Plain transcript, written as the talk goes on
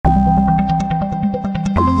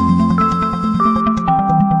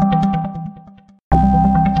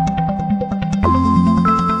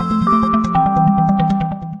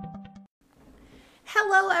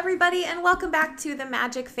and welcome back to the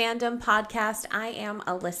Magic Fandom Podcast. I am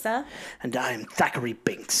Alyssa. And I am Thackeray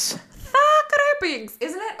Binks. Thackeray Binks,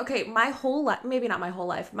 isn't it? Okay, my whole life, maybe not my whole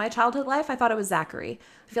life, my childhood life, I thought it was Zachary.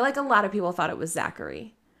 I feel like a lot of people thought it was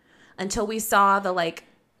Zachary until we saw the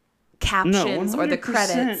captions or the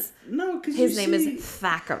credits. No, because his name is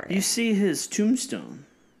Thackeray. You see his tombstone.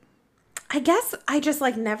 I guess I just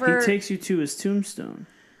never. He takes you to his tombstone.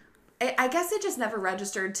 I guess it just never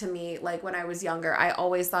registered to me. Like when I was younger, I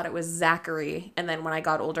always thought it was Zachary. And then when I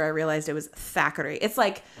got older, I realized it was Thackeray. It's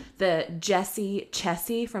like the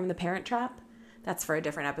Chessie from The Parent Trap. That's for a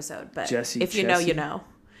different episode. But if you know, you know.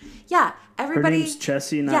 Yeah, everybody. Her name's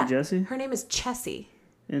Chessie, not Jessie? Her name is Chessie.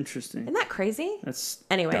 Interesting. Isn't that crazy? That's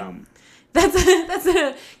anyway. Dumb. That's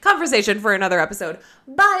a conversation for another episode.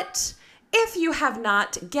 But if you have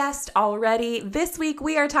not guessed already, this week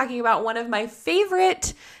we are talking about one of my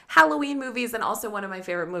favorite Halloween movies and also one of my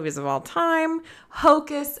favorite movies of all time,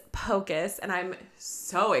 Hocus Pocus, and I'm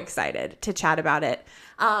so excited to chat about it.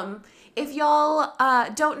 If y'all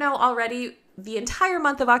don't know already, the entire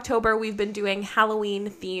month of October we've been doing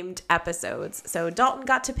Halloween-themed episodes. So Dalton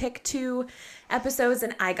got to pick 2 episodes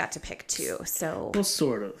and I got to pick 2. So well,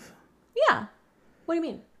 sort of. Yeah. What do you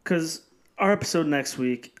mean? Because our episode next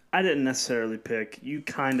week, I didn't necessarily pick. You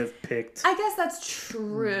kind of picked. I guess that's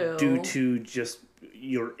true. Due to just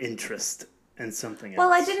your interest in something else.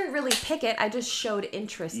 Well, I didn't really pick it. I just showed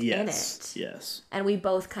interest in it. Yes. And we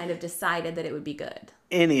both kind of decided that it would be good.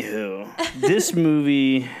 Anywho, this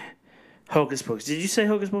movie, Hocus Pocus. Did you say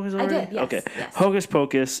Hocus Pocus already? I did, yes. Okay. Yes. Hocus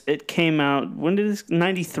Pocus. It came out, when did this,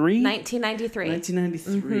 93? 1993.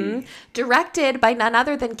 1993. Mm-hmm. Directed by none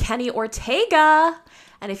other than Kenny Ortega.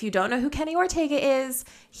 And if you don't know who Kenny Ortega is,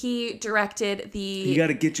 he directed the... You got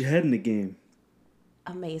to get your head in the game.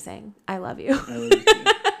 Amazing. I love you. I love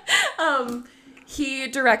you. He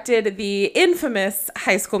directed the infamous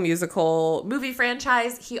High School Musical movie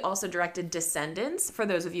franchise. He also directed Descendants, for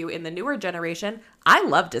those of you in the newer generation. I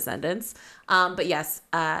love Descendants. But yes.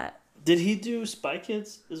 Did he do Spy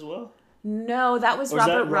Kids as well? No, that was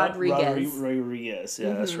Robert Rodriguez. Rodriguez,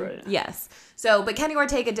 yeah, that's right. Yes. So, but Kenny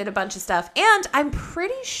Ortega did a bunch of stuff. And I'm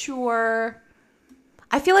pretty sure...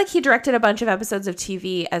 I feel like he directed a bunch of episodes of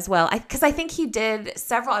TV as well. Because I think he did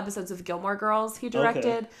several episodes of Gilmore Girls he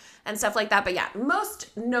directed and stuff like that. But yeah,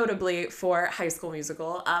 most notably for High School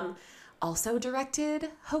Musical. Also directed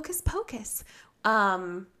Hocus Pocus.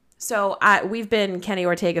 So we've been Kenny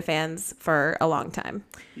Ortega fans for a long time.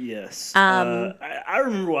 Yes. I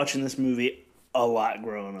remember watching this movie a lot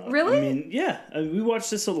growing up. Really? I mean, yeah. We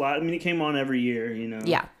watched this a lot. I mean, it came on every year, you know.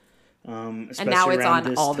 Yeah. And now it's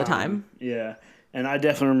on all the time. Yeah. And I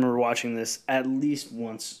definitely remember watching this at least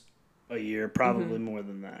once a year, probably more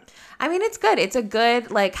than that. I mean, it's good. It's a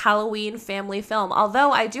good, Halloween family film.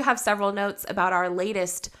 Although I do have several notes about our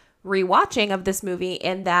latest rewatching of this movie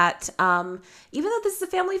in that even though this is a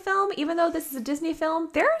family film, even though this is a Disney film,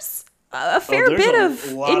 there's a fair bit of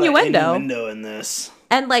innuendo in this.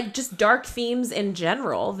 And, just dark themes in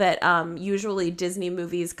general that usually Disney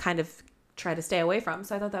movies kind of try to stay away from.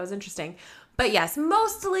 So I thought that was interesting. But yes,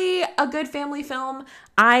 mostly a good family film.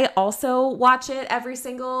 I also watch it every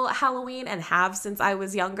single Halloween and have since I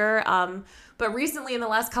was younger. But recently, in the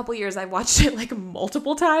last couple years, I've watched it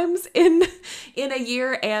multiple times in a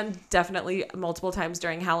year, and definitely multiple times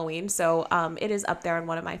during Halloween. So it is up there on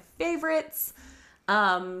one of my favorites.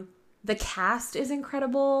 The cast is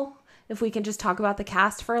incredible. If we can just talk about the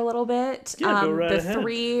cast for a little bit. Yeah, go right ahead.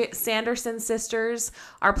 3 Sanderson sisters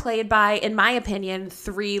are played by, in my opinion,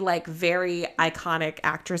 3 very iconic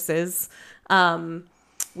actresses.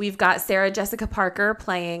 We've got Sarah Jessica Parker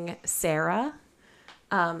playing Sarah.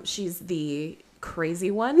 She's the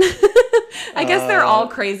crazy one. I guess they're all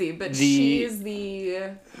crazy, but she's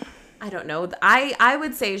I don't know. I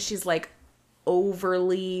would say she's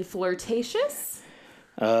overly flirtatious.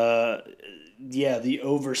 Yeah, the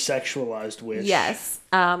over-sexualized witch. Yes.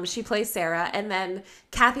 She plays Sarah. And then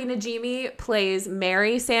Kathy Najimy plays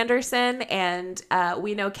Mary Sanderson. And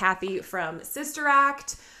we know Kathy from Sister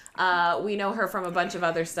Act. We know her from a bunch of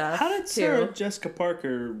other stuff. How did Sarah Jessica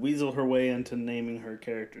Parker weasel her way into naming her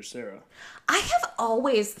character Sarah? I have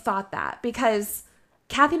always thought that because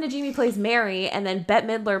Kathy Najimy plays Mary and then Bette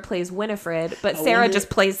Midler plays Winifred, but Sarah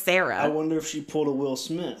just plays Sarah. I wonder if she pulled a Will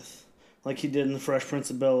Smith like he did in The Fresh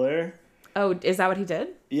Prince of Bel-Air. Oh, is that what he did?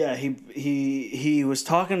 Yeah, he was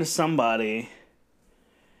talking to somebody,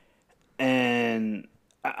 and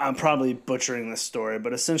I'm probably butchering this story,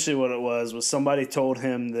 but essentially what it was somebody told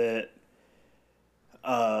him that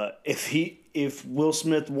if Will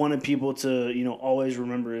Smith wanted people to always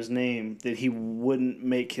remember his name, that he wouldn't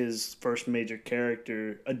make his first major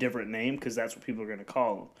character a different name because that's what people are going to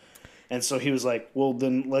call him. And so he was like, well,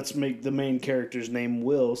 then let's make the main character's name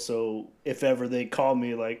Will. So if ever they call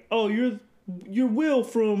me like, oh, you're Will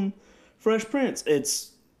from Fresh Prince,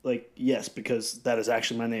 it's like, yes, because that is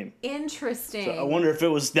actually my name. Interesting. So I wonder if it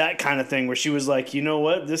was that kind of thing where she was like, you know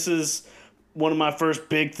what, this is one of my first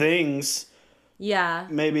big things. Yeah.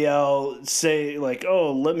 Maybe I'll say like,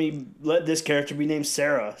 oh, let this character be named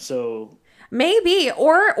Sarah. So maybe,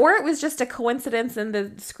 or it was just a coincidence in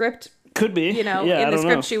the script. Could be. In the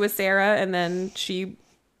script she was Sarah and then she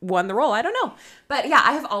won the role. I don't know. But yeah,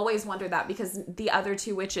 I have always wondered that because the other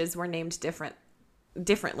two witches were named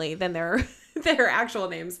differently than their actual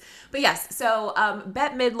names. But yes, so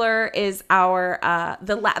Bette Midler is our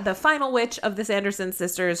the final witch of the Sanderson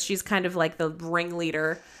sisters. She's kind of like the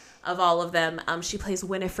ringleader of all of them. She plays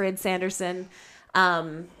Winifred Sanderson.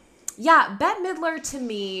 Bette Midler to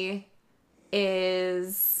me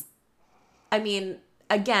is, I mean,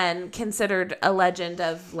 again, considered a legend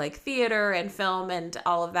of like theater and film and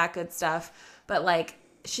all of that good stuff. But like,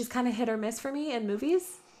 she's kind of hit or miss for me in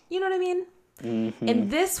movies. You know what I mean? Mm-hmm. In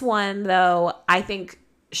this one, though, I think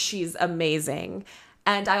she's amazing.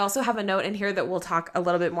 And I also have a note in here that we'll talk a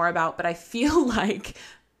little bit more about, but I feel like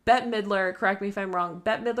Bette Midler, correct me if I'm wrong,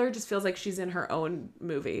 Bette Midler just feels like she's in her own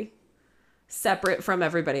movie, separate from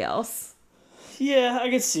everybody else. Yeah, I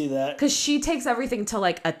could see that. Because she takes everything to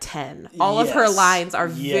like a 10. All of her lines are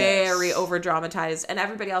very over dramatized, and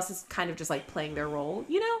everybody else is kind of just like playing their role,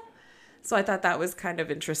 you know? So I thought that was kind of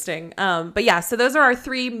interesting. But yeah, so those are our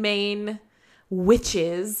three main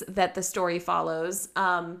witches that the story follows.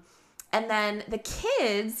 And then the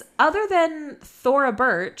kids, other than Thora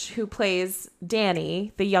Birch, who plays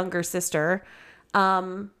Dani, the younger sister,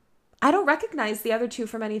 I don't recognize the other two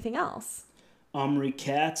from anything else. Omri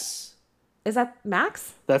Katz. Is that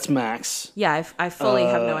Max? That's Max. Yeah, I fully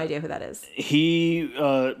have no idea who that is. He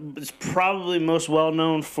is probably most well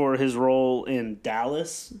known for his role in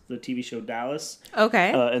Dallas, the TV show Dallas. Okay.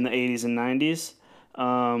 In the 80s and 90s.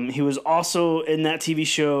 He was also in that TV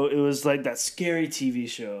show. It was like that scary TV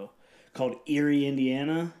show called Erie,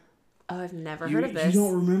 Indiana. Oh, I've never heard of this. You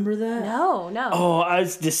don't remember that? No. Oh, I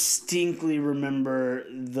distinctly remember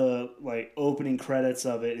the like opening credits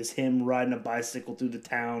of it is him riding a bicycle through the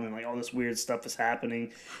town and like all this weird stuff is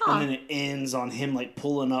happening. Huh. And then it ends on him like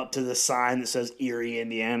pulling up to the sign that says Erie,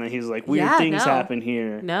 Indiana. He's like, weird things happen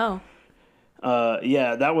here. No.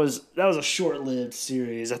 That was a short-lived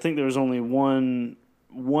series. I think there was only one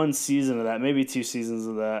season of that, maybe 2 seasons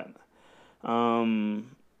of that.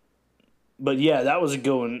 But yeah, that was a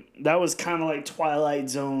good one. That was kind of like Twilight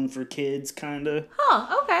Zone for kids, kind of.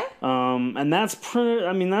 Huh, okay. And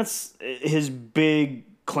that's his big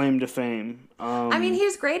claim to fame.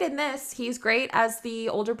 He's great in this. He's great as the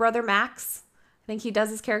older brother, Max. I think he does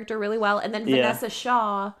his character really well. And then Vanessa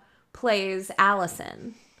Shaw plays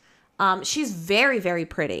Allison. She's very, very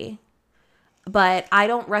pretty. But I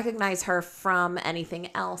don't recognize her from anything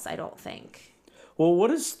else, I don't think. Well,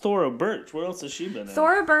 what is Thora Birch? What else has she been in?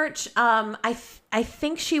 Thora Birch, I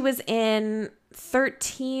think she was in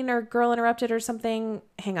 13 or Girl Interrupted or something.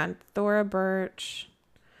 Hang on. Thora Birch.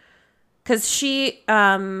 Because she...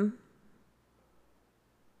 one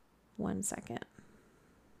second.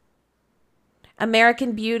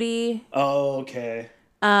 American Beauty. Oh, okay.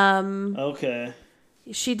 Okay.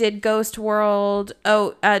 She did Ghost World.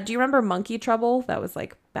 Oh, do you remember Monkey Trouble? That was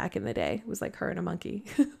like back in the day. It was like her and a monkey.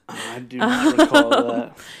 I do not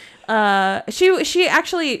recall that.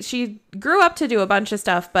 She grew up to do a bunch of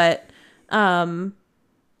stuff, but I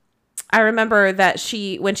remember that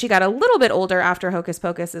when she got a little bit older after Hocus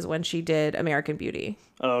Pocus is when she did American Beauty.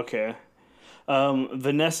 Oh, okay.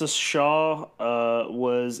 Vanessa Shaw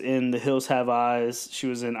was in The Hills Have Eyes. She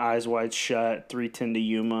was in Eyes Wide Shut, 3:10 to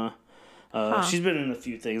Yuma. She's been in a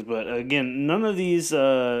few things, but again, none of these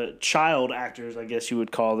child actors, I guess you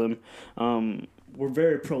would call them, were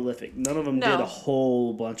very prolific. None of them did a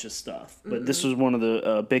whole bunch of stuff, but this was one of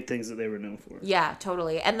the big things that they were known for. Yeah,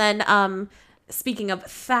 totally. And then speaking of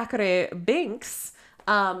Thackeray Binks,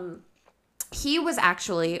 he was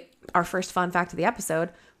actually, our first fun fact of the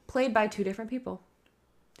episode, played by 2 different people.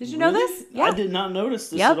 Did you know this? Yeah. I did not notice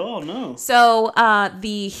this at all. No. So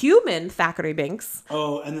the human Thackeray Binks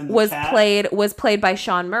and then was played by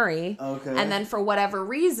Sean Murray. Okay. And then for whatever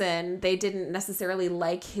reason, they didn't necessarily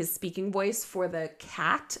like his speaking voice for the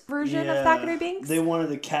cat version of Thackeray Binks. They wanted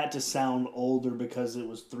the cat to sound older because it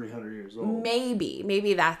was 300 years old.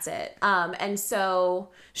 Maybe that's it. And so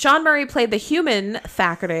Sean Murray played the human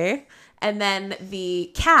Thackeray, and then the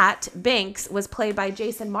cat Binks was played by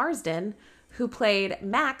Jason Marsden, who played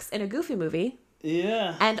Max in a Goofy movie.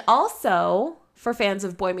 Yeah. And also, for fans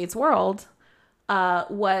of Boy Meets World,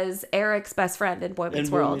 was Eric's best friend in Boy Meets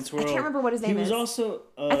World. I can't remember what his name is. He was also...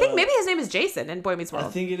 I think maybe his name is Jason in Boy Meets World. I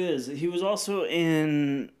think it is. He was also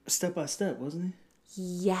in Step by Step, wasn't he?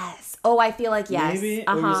 Yes. Oh, I feel like yes. Maybe?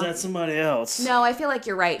 Or was that somebody else? No, I feel like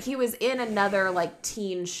you're right. He was in another like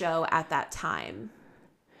teen show at that time.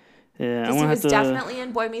 Yeah, he was definitely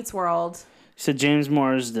in Boy Meets World. You said James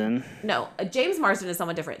Marsden. No, James Marsden is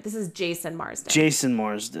someone different. This is Jason Marsden. Jason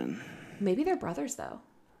Marsden. Maybe they're brothers though,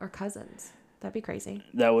 or cousins. That'd be crazy.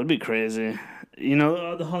 That would be crazy. You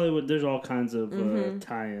know, the Hollywood. There's all kinds of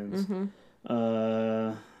tie-ins.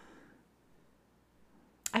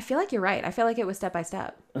 I feel like you're right. I feel like it was Step by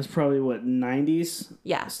Step. That's probably what 90s.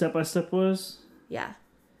 Yeah. Step by Step was. Yeah.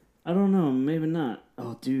 I don't know. Maybe not.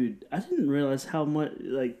 Oh, dude, I didn't realize how much.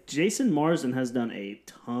 Like Jason Marsden has done a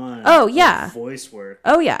ton. Oh yeah. Of voice work.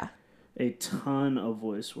 Oh yeah. A ton of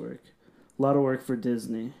voice work. A lot of work for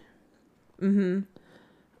Disney. Yeah,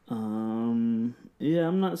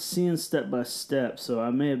 I'm not seeing Step by Step, so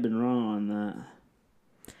I may have been wrong on that.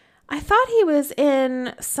 I thought he was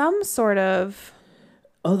in some sort of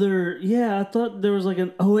I thought there was like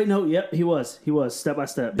an... Oh, wait, no, yep, he was. Step by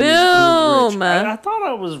Step. Boom! I thought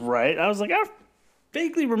I was right. I was like, I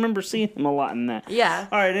vaguely remember seeing him a lot in that. Yeah.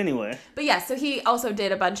 All right, anyway. But yeah, so he also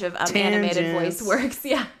did a bunch of animated voice works.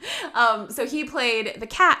 Yeah. So he played the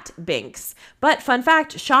cat Binks. But fun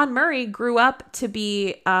fact, Sean Murray grew up to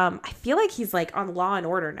be, I feel like he's like on Law and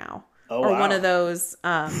Order now. Oh, or wow. one of those.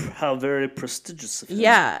 How very prestigious of him.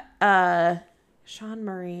 Yeah. Sean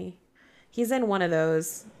Murray. He's in one of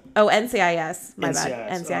those. Oh, NCIS. My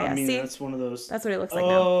bad. NCIS. I mean, see? That's one of those. That's what it looks like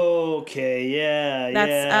now. Okay, yeah,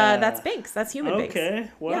 That's Binks. That's human Binks. Okay,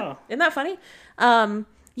 wow. Yeah. Isn't that funny?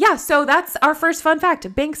 Yeah, so that's our first fun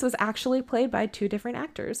fact. Binks was actually played by two different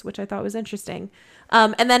actors, which I thought was interesting.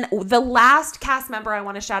 And then the last cast member I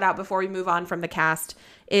want to shout out before we move on from the cast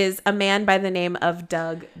is a man by the name of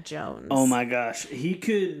Doug Jones. Oh my gosh. He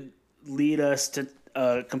could lead us to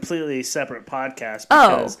a completely separate podcast.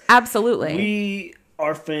 Oh, absolutely. We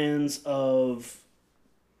are fans of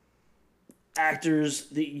actors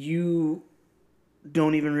that you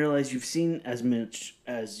don't even realize you've seen as much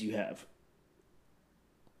as you have.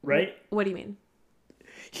 Right? What do you mean?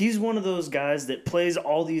 He's one of those guys that plays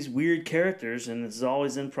all these weird characters and is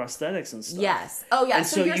always in prosthetics and stuff. Yes. Oh, yeah. And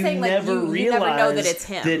so you're saying like you never know that it's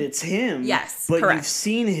him. That it's him. Yes, but correct. You've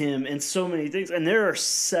seen him in so many things. And there are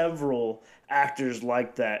several actors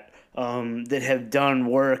like that that have done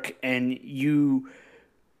work and you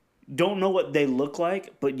don't know what they look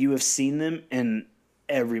like, but you have seen them in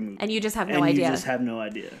every movie. And you just have no idea. You just have no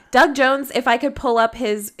idea. Doug Jones, if I could pull up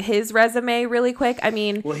his resume really quick. I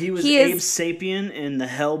mean, well, he was Abe Sapien in the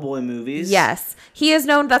Hellboy movies. Yes. He is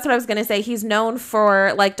known, that's what I was going to say. He's known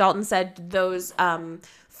for, like Dalton said, those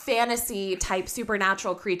fantasy type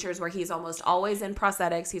supernatural creatures where he's almost always in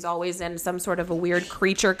prosthetics. He's always in some sort of a weird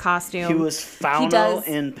creature costume. He was Fauno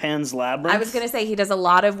in Pan's Labyrinth. I was going to say he does a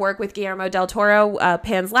lot of work with Guillermo del Toro.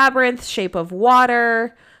 Pan's Labyrinth, Shape of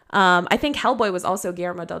Water. I think Hellboy was also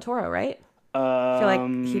Guillermo del Toro, right? I feel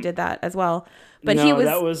like he did that as well. But no,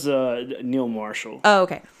 that was Neil Marshall. Oh,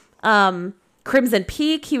 okay. Crimson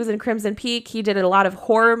Peak. He was in Crimson Peak. He did a lot of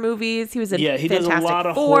horror movies. He was in he Fantastic does a lot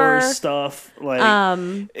of Four. horror stuff.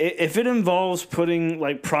 Like if it involves putting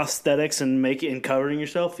like prosthetics and covering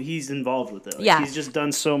yourself, he's involved with it. Like, he's just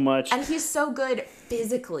done so much, and he's so good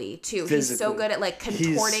physically too. He's so good at like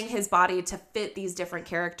contorting his body to fit these different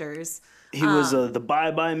characters. He was the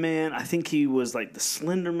Bye Bye Man. I think he was like the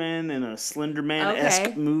Slender Man in a Slender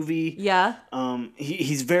Man-esque movie. Yeah.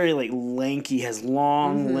 He's very like lanky, has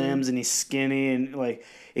long limbs, and he's skinny. And like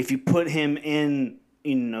if you put him in,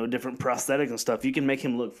 different prosthetics and stuff, you can make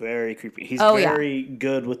him look very creepy. He's very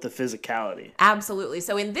good with the physicality. Absolutely.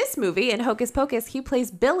 So in this movie, in Hocus Pocus, he plays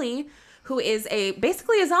Billy, who is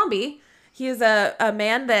basically a zombie. He is a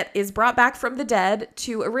man that is brought back from the dead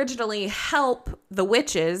to originally help the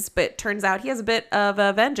witches, but turns out he has a bit of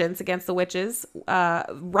a vengeance against the witches,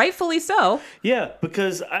 rightfully so. Yeah,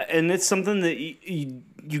 because and it's something that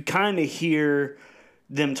you kind of hear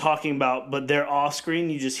them talking about, but they're off screen.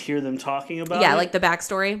 You just hear them talking about it. Like the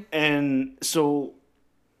backstory. And so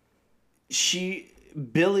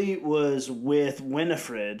Billy was with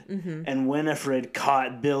Winifred, and Winifred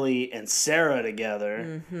caught Billy and Sarah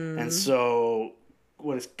together, and so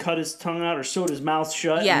cut his tongue out or sewed his mouth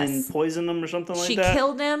shut and then poisoned him or something like that. She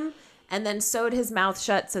killed him and then sewed his mouth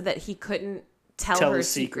shut so that he couldn't tell her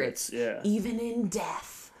secrets, even in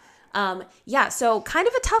death. So kind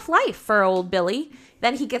of a tough life for old Billy.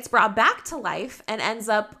 Then he gets brought back to life and ends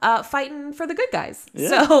up fighting for the good guys.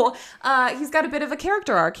 Yeah. So he's got a bit of a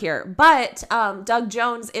character arc here. But Doug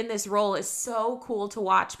Jones in this role is so cool to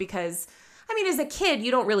watch because, I mean, as a kid,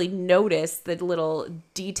 you don't really notice the little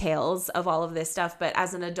details of all of this stuff. But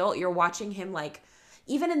as an adult, you're watching him, like,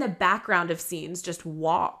 even in the background of scenes, just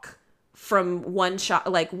walk from one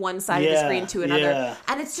shot, like one side of the screen to another. Yeah.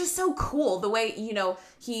 And it's just so cool the way, you know,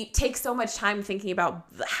 he takes so much time thinking about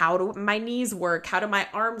how do my knees work? How do my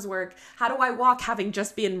arms work? How do I walk having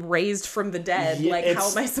just been raised from the dead? Yeah, like,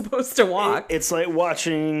 how am I supposed to walk? It's like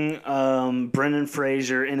watching Brendan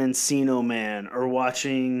Fraser in Encino Man, or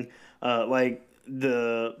watching like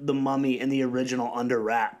the Mummy in the original Under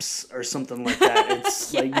Wraps or something like that.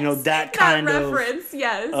 It's yes, like, you know, that kind of reference,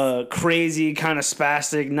 yes. Crazy, kind of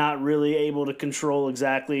spastic, not really able to control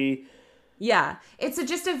exactly. Yeah, it's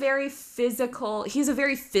just a very physical, he's a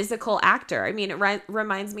very physical actor. I mean, it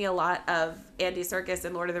reminds me a lot of Andy Serkis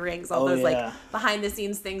in Lord of the Rings, all those like behind the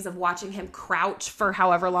scenes things of watching him crouch for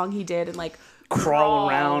however long he did and like crawl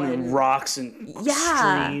around in rocks and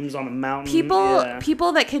streams on a mountain.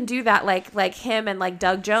 People that can do that, like him and like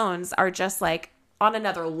Doug Jones, are just like on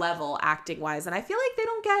another level acting wise, and I feel like they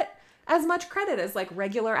don't get as much credit as like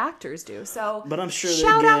regular actors do. So, but I'm sure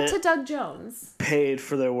shout out to Doug Jones, paid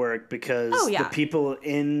for their work, because the people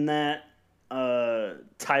in that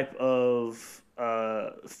type of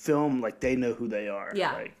film, like, they know who they are.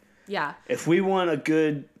 Yeah, like, yeah. If we want a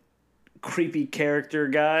good creepy character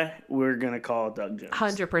guy, we're gonna call Doug Jones.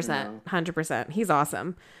 100%, 100%. He's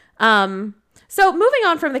awesome. So moving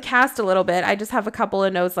on from the cast a little bit, I just have a couple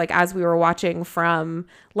of notes, like, as we were watching from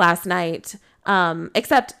last night,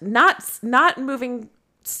 except not moving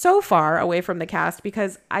so far away from the cast,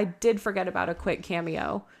 because I did forget about a quick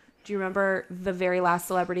cameo. Do you remember the very last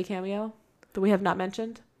celebrity cameo that we have not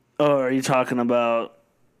mentioned? Oh, are you talking about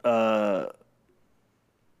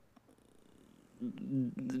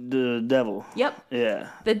the devil? Yep. Yeah.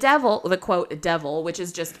 The devil, the quote devil, which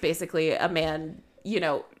is just basically a man, you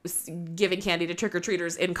know, giving candy to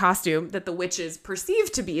trick-or-treaters in costume that the witches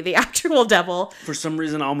perceive to be the actual devil. For some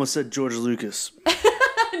reason, I almost said George Lucas.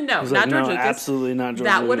 No, not George Lucas. Absolutely not George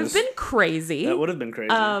Lucas. That would have been crazy. That would have been crazy.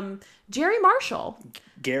 Jerry Marshall.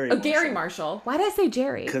 Gary Marshall. Gary Marshall. Why did I say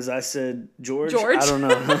Jerry? Because I said George. I don't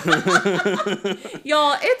know.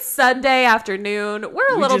 Y'all, it's Sunday afternoon.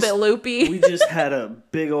 We're a little bit loopy. We just had a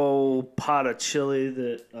big old pot of chili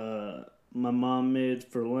that my mom made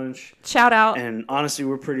for lunch. Shout out. And honestly,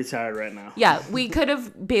 we're pretty tired right now. Yeah, we could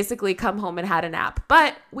have basically come home and had a nap,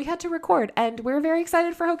 but we had to record, and we're very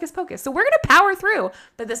excited for Hocus Pocus. So we're going to power through,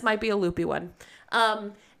 but this might be a loopy one.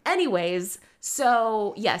 Anyways,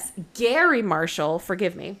 so yes, Gary Marshall,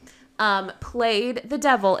 forgive me, played the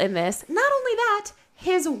devil in this. Not only that,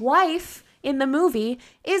 his wife in the movie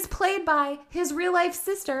is played by his real life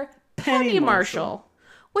sister, Penny Marshall.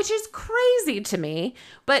 Which is crazy to me,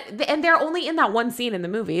 and they're only in that one scene in the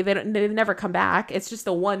movie. They never come back. It's just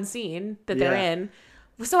the one scene that they're in.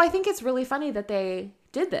 So I think it's really funny that they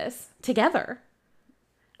did this together.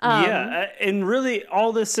 And really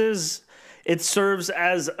all this is, it serves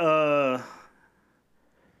as a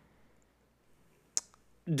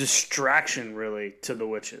distraction, really, to the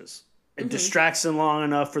witches. It distracts them long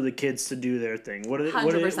enough for the kids to do their thing. What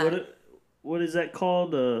is that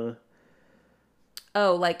called?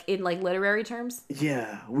 Oh, like in like literary terms?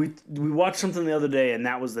 Yeah, we watched something the other day, and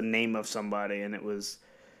that was the name of somebody, and it's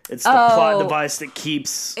the plot device that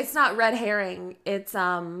keeps. It's not red herring. It's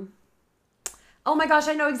Oh my gosh,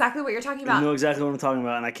 I know exactly what you're talking about. You know exactly what I'm talking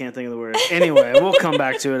about, and I can't think of the word. Anyway, we'll come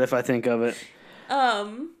back to it if I think of it.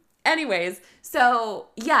 Anyways, so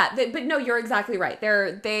yeah, but no, you're exactly right.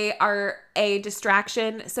 They are a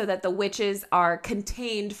distraction so that the witches are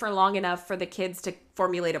contained for long enough for the kids to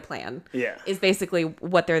formulate a plan. Yeah. Is basically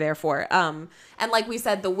what they're there for. And like we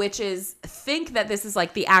said, the witches think that this is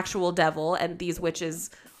like the actual devil, and these witches,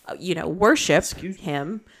 worship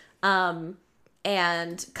him.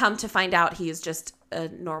 And come to find out he is just a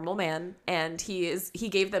normal man, and he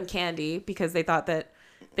gave them candy because they thought that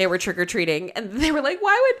they were trick-or-treating, and they were like,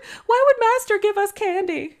 why would Master give us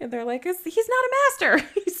candy? And they're like, he's not a master.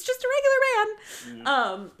 He's just a regular man.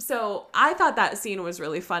 Yeah. So I thought that scene was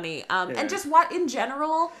really funny. And just what in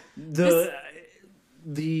general, the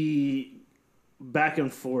back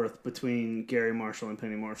and forth between Gary Marshall and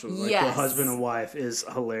Penny Marshall, like the husband and wife, is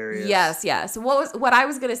hilarious. Yes. What I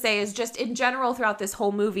was going to say is just in general throughout this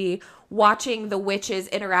whole movie, watching the witches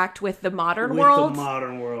interact with the modern world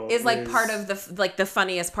is like part of the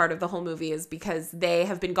funniest part of the whole movie, is because they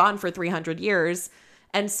have been gone for 300 years.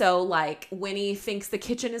 And so, like, Winnie thinks the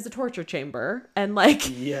kitchen is a torture chamber, and like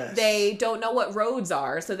they don't know what roads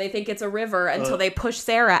are, so they think it's a river until they push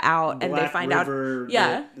Sarah out, and they find out,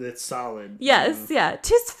 that's solid. Yes,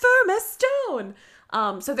 'tis firm as stone.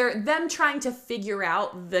 So them trying to figure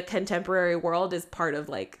out the contemporary world is part of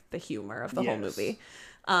like the humor of the whole movie.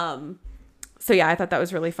 So yeah, I thought that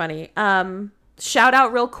was really funny. Shout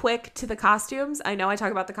out real quick to the costumes. I know I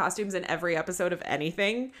talk about the costumes in every episode of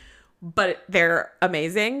anything, but they're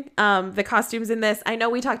amazing. The costumes in this, I know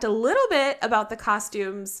we talked a little bit about the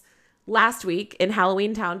costumes last week in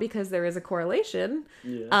Halloween Town because there is a correlation.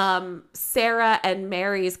 Yes. Sarah and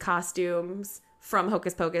Mary's costumes from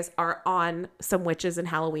Hocus Pocus are on some witches in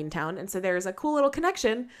Halloween Town. And so there's a cool little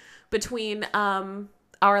connection between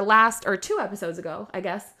our last, or 2 episodes ago, I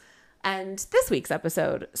guess, and this week's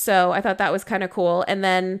episode. So I thought that was kind of cool. And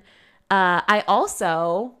then I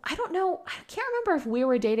don't know, I can't remember if we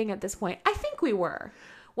were dating at this point. I think we were.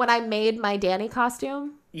 When I made my Danny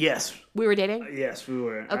costume. Yes. We were dating? Yes, we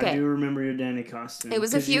were. Okay. I do remember your Danny costume. It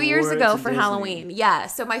was a few years ago for Halloween. Yeah.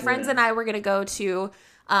 So my friends and I were going to go to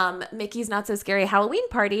Mickey's Not So Scary Halloween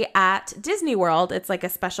party at Disney World. It's like a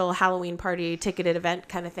special Halloween party ticketed event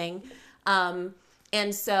kind of thing.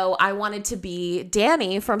 And so I wanted to be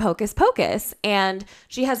Danny from Hocus Pocus. And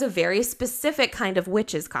she has a very specific kind of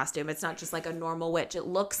witch's costume. It's not just like a normal witch. It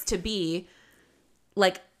looks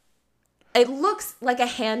like a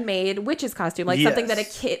handmade witch's costume, like something that a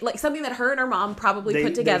kid, like something that her and her mom probably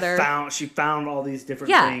put together. She found all these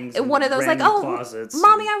different things. Yeah, one of those like, oh, closets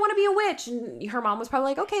mommy, I want to be a witch. And her mom was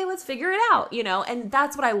probably like, okay, let's figure it out, and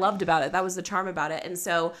that's what I loved about it. That was the charm about it. And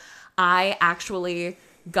so I actually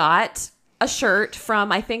got a shirt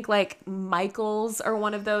from, I think, like Michael's or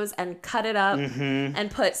one of those, and cut it up and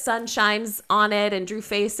put sunshines on it and drew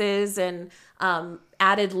faces and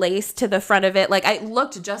added lace to the front of it. Like, it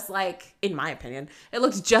looked just like, in my opinion, it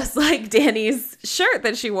looked just like Danny's shirt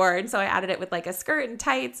that she wore. And so I added it with like a skirt and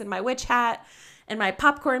tights and my witch hat and my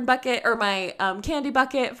popcorn bucket, or my candy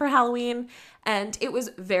bucket for Halloween. And it was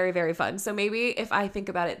very, very fun. So maybe if I think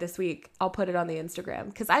about it this week, I'll put it on the Instagram,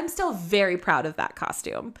 because I'm still very proud of that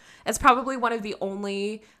costume. It's probably one of the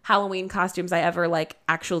only Halloween costumes I ever like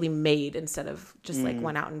actually made instead of just like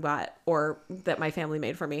went out and bought, or that my family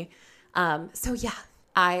made for me. So yeah,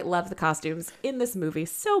 I love the costumes in this movie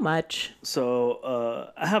so much.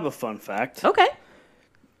 So I have a fun fact. Okay.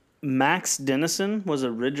 Max Dennison was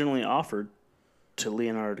originally offered to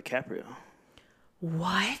Leonardo DiCaprio.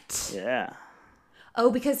 What? Yeah.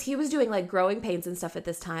 Oh, because he was doing like Growing Pains and stuff at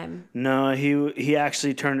this time. No, he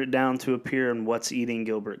actually turned it down to appear in What's Eating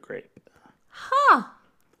Gilbert Grape. Huh.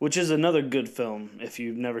 Which is another good film. If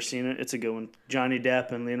you've never seen it, it's a good one. Johnny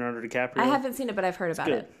Depp and Leonardo DiCaprio. I haven't seen it, but I've heard about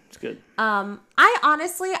it. It's good.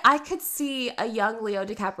 I could see a young Leo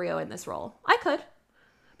DiCaprio in this role. I could.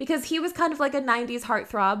 Because he was kind of like a 90s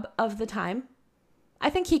heartthrob of the time. I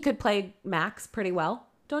think he could play Max pretty well.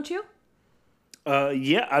 Don't you?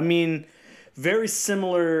 Yeah, I mean, very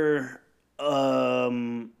similar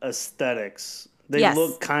aesthetics. They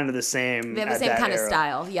look kind of the same. They have the same kind of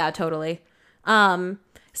style. Yeah, totally.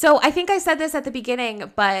 So I think I said this at the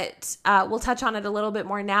beginning, but we'll touch on it a little bit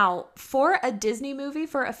more now. For a Disney movie,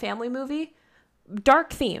 for a family movie,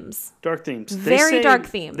 dark themes. Dark themes. Very dark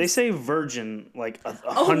themes. They say virgin like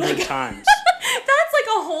 100 times. That's like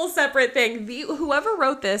a whole separate thing. Whoever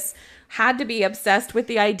wrote this had to be obsessed with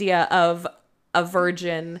the idea of a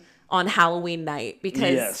virgin on Halloween night,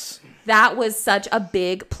 because that was such a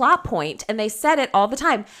big plot point, and they said it all the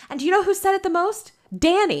time. And do you know who said it the most?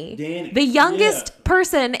 Danny. The youngest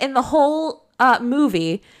person in the whole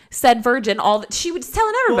movie said virgin. She was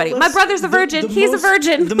telling everybody, my brother's a virgin, he's a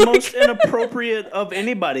virgin. The most inappropriate of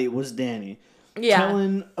anybody was Danny. Yeah.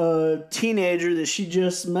 Telling a teenager that she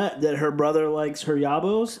just met that her brother likes her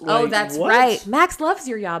yabos. Like, oh, that's right. Max loves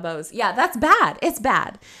your yabos. Yeah, that's bad. It's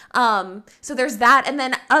bad. So there's that. And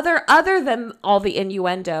then other than all the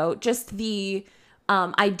innuendo, just the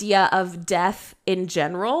idea of death in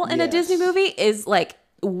general in a Disney movie is like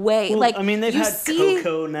I mean, they've had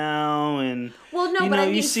Coco now, and but I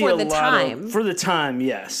mean for the time. For the time,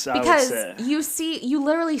 yes, because I would say. you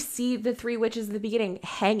literally see the 3 witches at the beginning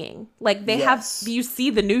hanging, like they have. You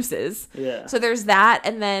see the nooses. Yeah. So there's that,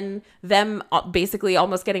 and then them basically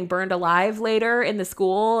almost getting burned alive later in the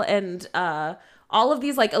school, and all of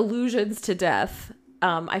these like allusions to death.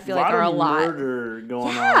 I feel like are a lot murder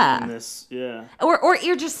going on in this, or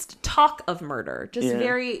you're just talk of murder,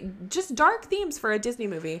 just dark themes for a Disney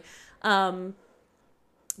movie. But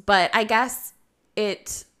I guess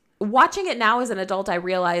watching it now as an adult, I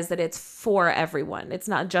realize that it's for everyone. It's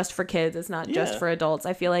not just for kids. It's not just for adults.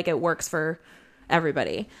 I feel like it works for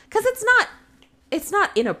everybody, because it's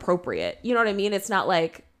not inappropriate. You know what I mean? It's not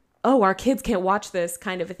like, oh, our kids can't watch this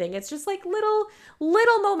kind of a thing. It's just like little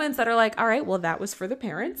moments that are like, all right, well, that was for the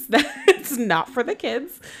parents. That's not for the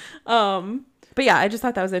kids. But yeah, I just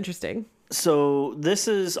thought that was interesting. So this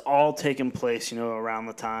is all taking place, around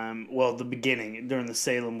the time, the beginning, during the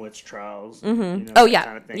Salem witch trials. Oh, yeah.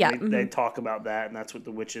 Kind of thing. Yeah. They talk about that, and that's what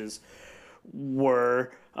the witches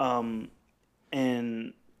were.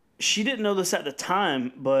 And she didn't know this at the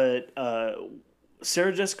time, but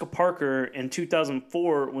Sarah Jessica Parker in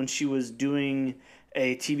 2004, when she was doing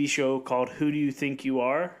a TV show called Who Do You Think You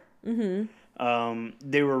Are?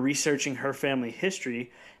 They were researching her family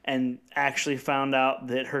history and actually found out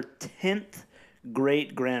that her 10th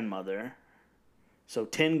great-grandmother, so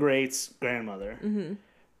 10 greats grandmother,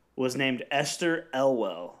 was named Esther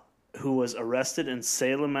Elwell, who was arrested in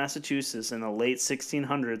Salem, Massachusetts in the late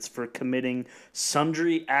 1600s for committing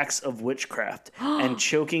sundry acts of witchcraft and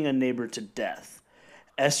choking a neighbor to death.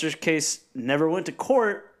 Esther's case never went to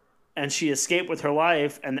court, and she escaped with her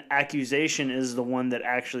life, and the accusation is the one that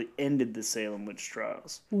actually ended the Salem witch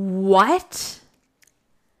trials. What?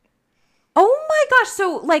 Oh my gosh.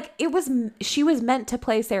 So, she was meant to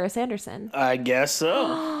play Sarah Sanderson. I guess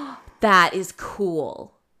so. That is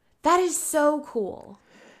cool. That is so cool.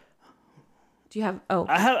 Do you have, I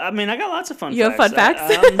got lots of fun facts. You have fun facts?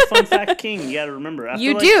 I'm the fun fact king, you gotta remember. I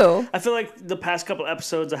feel like the past couple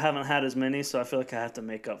episodes I haven't had as many, so I feel like I have to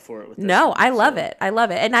make up for it with this. No, I love it. I love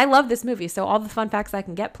it. And I love this movie, so all the fun facts I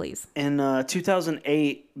can get, please. In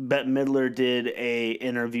 2008, Bette Midler did a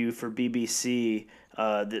interview for BBC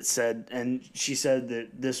that said, and she said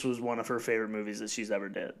that this was one of her favorite movies that she's ever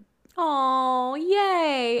did. Oh,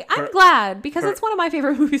 yay. I'm glad, because it's one of my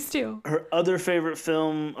favorite movies, too. Her other favorite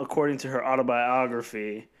film, according to her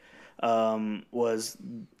autobiography, was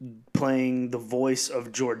playing the voice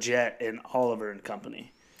of Georgette in Oliver and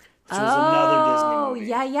Company, which was another Disney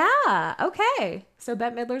movie. Yeah. Okay. So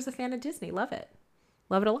Bette Midler's a fan of Disney. Love it.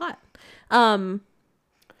 Love it a lot.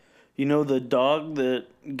 You know the dog that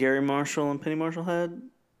Gary Marshall and Penny Marshall had?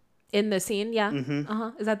 In the scene, yeah.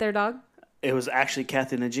 Is that their dog? It was actually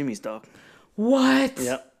Kathy and Jimmy's dog. What?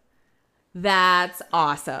 Yep. That's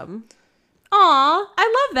awesome. Aw,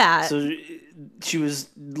 I love that. So she was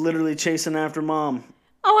literally chasing after Mom.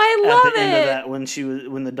 Oh, I love it. At the end of that,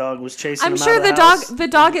 when the dog was chasing him I'm sure out of the the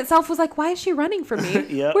dog itself was like, "Why is she running from me?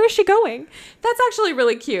 Yep. Where is she going?" That's actually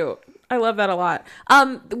really cute. I love that a lot.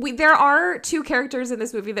 There are two characters in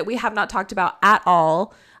this movie that we have not talked about at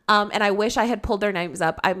all. And I wish I had pulled their names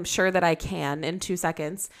up. I'm sure that I can in 2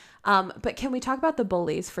 seconds. But can we talk about the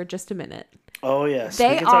bullies for just a minute? Oh, yes. They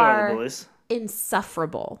we can talk about are the bullies.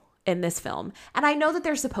 Insufferable in this film. And I know that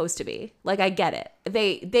they're supposed to be. Like, I get it.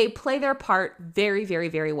 They play their part very, very,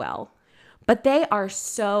 very well. But they are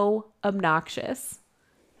so obnoxious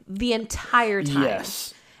the entire time.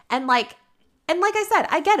 Yes. And like I said,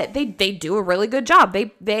 I get it. They do a really good job.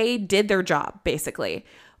 They did their job, basically.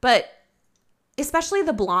 But especially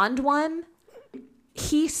the blonde one,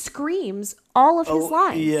 he screams all of his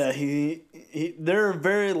lines. Yeah, they're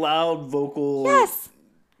very loud, vocal. Yes.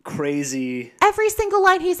 Crazy. Every single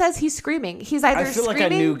line he says, he's screaming. He's either I feel screaming,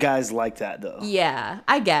 like I knew guys like that, though. Yeah,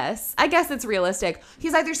 I guess it's realistic.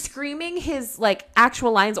 He's either screaming his like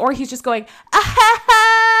actual lines, or he's just going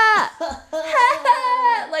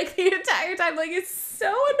like the entire time. Like, it's so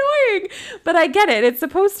annoying. But I get it. It's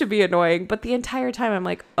supposed to be annoying. But the entire time I'm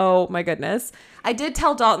like, oh my goodness. I did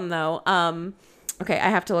tell Dalton though. Okay, I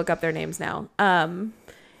have to look up their names now.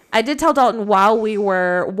 I did tell Dalton while we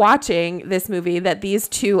were watching this movie that these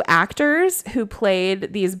two actors who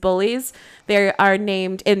played these bullies, they are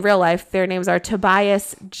named in real life. Their names are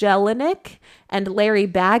Tobias Jelinek and Larry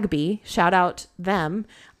Bagby. Shout out them.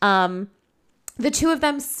 The two of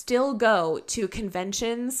them still go to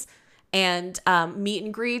conventions and meet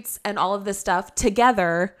and greets and all of this stuff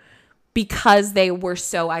together because they were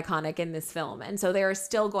so iconic in this film. And so they are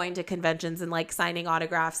still going to conventions and like signing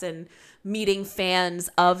autographs and meeting fans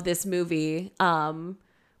of this movie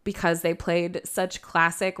because they played such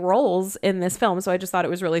classic roles in this film. So I just thought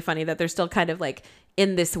it was really funny that they're still kind of like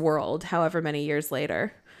in this world however many years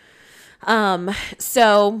later.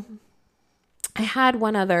 So I had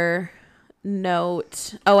one other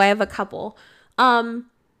note. Oh, I have a couple. I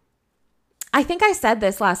think I said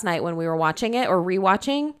this last night when we were watching it or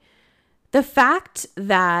rewatching. The fact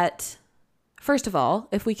that, first of all,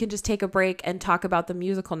 if we can just take a break and talk about the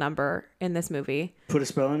musical number in this movie. Put a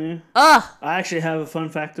spell on you? Ugh. I actually have a fun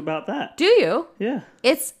fact about that. Do you? Yeah.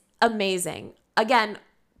 It's amazing. Again,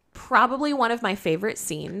 probably one of my favorite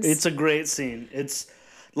scenes. It's a great scene. It's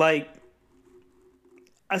like,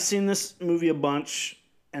 I've seen this movie a bunch,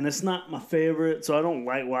 and it's not my favorite, so I don't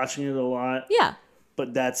like watching it a lot. Yeah.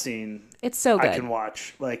 But that scene, it's so good. I can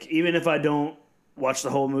watch. Like, even if I don't watch the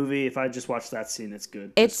whole movie, if I just watch that scene, it's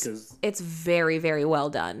good. It's very, very well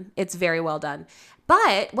done. It's very well done.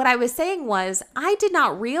 But what I was saying was I did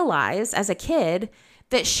not realize as a kid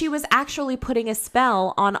that she was actually putting a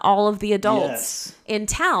spell on all of the adults in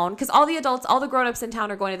town. Because all the grown-ups in town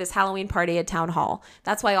are going to this Halloween party at town hall.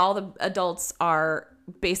 That's why all the adults are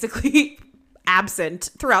basically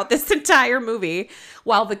absent throughout this entire movie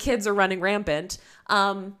while the kids are running rampant.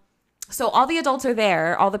 So all the adults are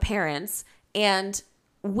there, all the parents, and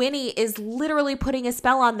Winnie is literally putting a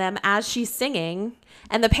spell on them as she's singing,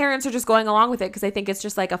 and the parents are just going along with it because they think it's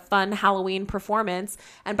just like a fun Halloween performance.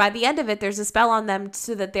 And by the end of it, there's a spell on them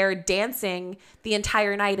so that they're dancing the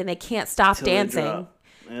entire night and they can't stop dancing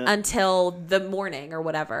until the morning or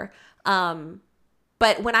whatever.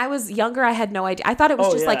 But when I was younger, I had no idea. I thought it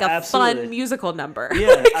was just like a fun musical number.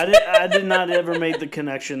 Yeah, I did not ever make the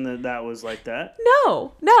connection that was like that.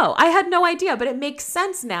 No, I had no idea. But it makes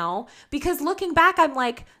sense now because looking back, I'm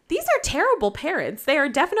like, these are terrible parents. They are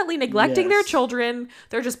definitely neglecting their children.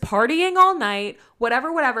 They're just partying all night,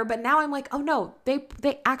 whatever. But now I'm like, oh no, they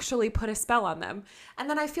actually put a spell on them. And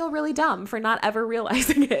then I feel really dumb for not ever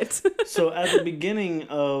realizing it. So at the beginning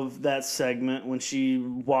of that segment, when she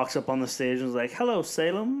walks up on the stage and is like, hello,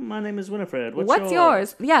 Salem, my name is Winifred. What's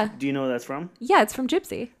yours? Yeah. Do you know where that's from? Yeah, it's from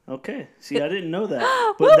Gypsy. Okay. See, I didn't know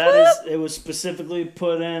that. But it was specifically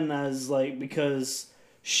put in as like, because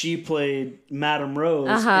she played Madame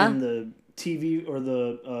Rose in the TV or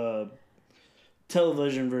the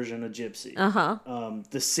television version of Gypsy.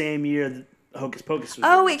 The same year that Hocus Pocus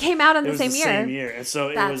was it came out in the same year. Same year. And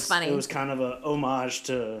so funny. It was kind of a homage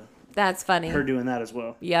to That's funny. her doing that as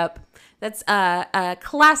well. Yep. That's a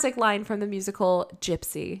classic line from the musical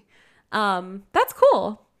Gypsy. That's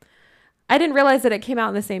cool. I didn't realize that it came out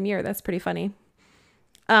in the same year. That's pretty funny.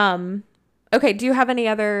 Okay, do you have any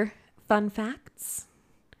other fun facts?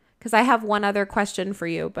 Because I have one other question for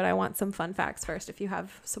you, but I want some fun facts first if you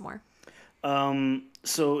have some more.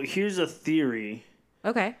 So here's a theory.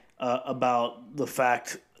 Okay. About the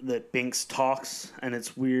fact that Binks talks, and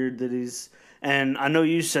it's weird that he's... And I know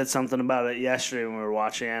you said something about it yesterday when we were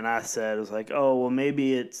watching, and I said, it was like, oh, well,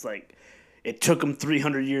 maybe it's like... It took him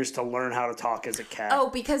 300 years to learn how to talk as a cat.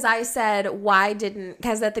 Oh, because I said, why didn't...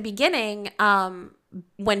 Because at the beginning...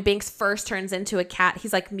 when Binks first turns into a cat,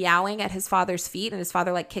 he's like meowing at his father's feet and his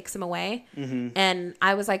father like kicks him away. And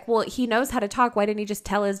I was like, well, he knows how to talk. Why didn't he just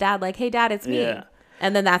tell his dad like, hey dad, it's me? Yeah.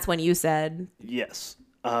 And then that's when you said. Yes.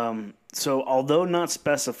 So although not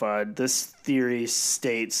specified, this theory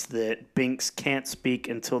states that Binks can't speak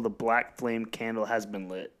until the black flame candle has been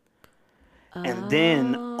lit. And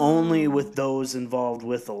then only with those involved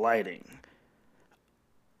with the lighting.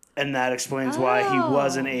 And that explains why he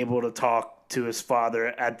wasn't able to talk to his father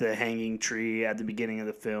at the hanging tree at the beginning of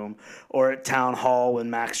the film, or at town hall when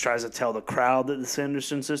Max tries to tell the crowd that the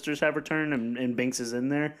Sanderson sisters have returned and Binks is in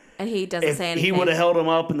there. And he doesn't say anything. He would have held him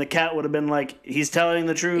up and the cat would have been like, he's telling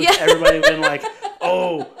the truth. Yeah. Everybody would have been like,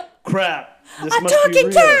 oh, crap. This must be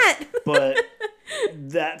real. Cat! But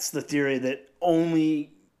that's the theory, that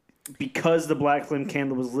only because the black flame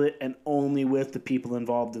candle was lit and only with the people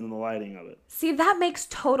involved in the lighting of it. See, that makes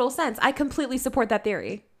total sense. I completely support that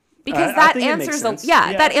theory. Because that answers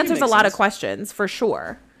that answers a lot of questions for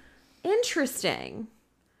sure. Interesting.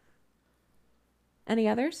 Any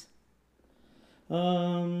others?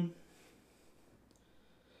 I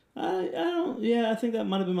don't. Yeah, I think that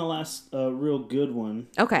might have been my last real good one.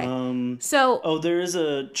 Okay. There is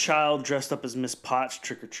a child dressed up as Miss Potts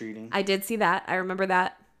trick or treating. I did see that. I remember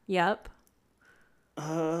that. Yep.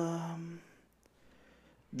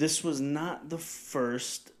 This was not the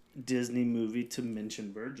first Disney movie to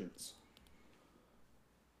mention virgins.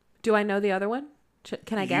 Do I know the other one?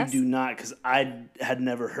 Can I guess? You do not, because I had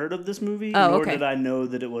never heard of this movie, nor did I know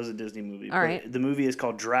that it was a Disney movie. All right. The movie is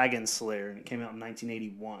called Dragon Slayer, and it came out in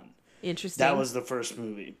 1981. Interesting. That was the first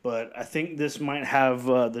movie, but I think this might have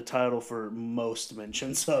the title for most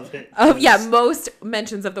mentions of it. Oh, yeah, most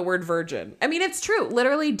mentions of the word virgin. I mean, it's true.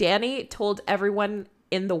 Literally, Danny told everyone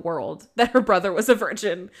in the world that her brother was a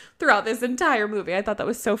virgin throughout this entire movie. I thought that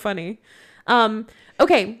was so funny.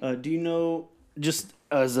 Okay. Do you know, just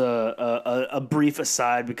as a brief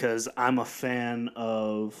aside, because I'm a fan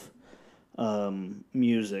of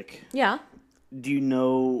music. Yeah. Do you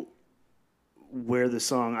know where the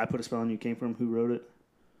song "I Put a Spell on You" came from? Who wrote it?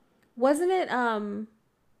 Wasn't it?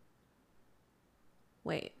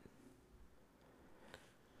 Wait.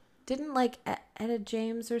 Didn't like Etta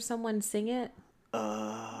James or someone sing it?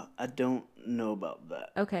 I don't know about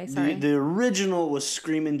that. Okay, sorry. The original was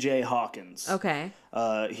Screamin' Jay Hawkins. Okay.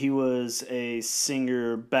 He was a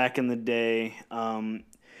singer back in the day.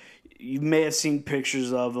 You may have seen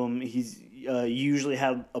pictures of him. He's usually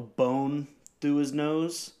had a bone through his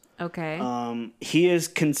nose. Okay. He is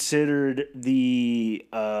considered the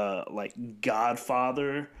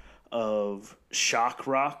godfather of shock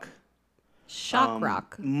rock. Shock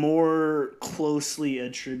rock. More closely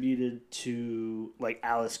attributed to like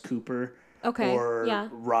Alice Cooper. Okay. Or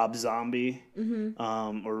Rob Zombie,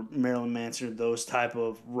 or Marilyn Manson, those type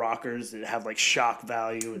of rockers that have like shock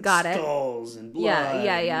value and skulls and blood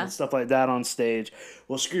and stuff like that on stage.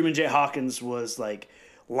 Well, Screaming Jay Hawkins was like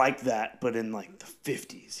that, but in like the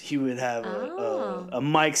 50s. He would have a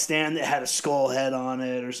mic stand that had a skull head on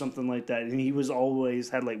it or something like that, and he was always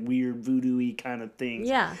had like weird voodoo-y kind of things.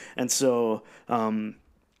 Yeah. And so,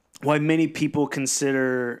 why many people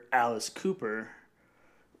consider Alice Cooper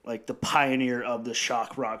like the pioneer of the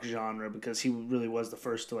shock rock genre, because he really was the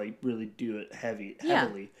first to like really do it heavily.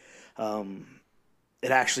 It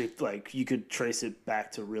actually, like, you could trace it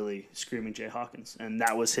back to really Screaming Jay Hawkins, and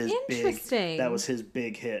that was his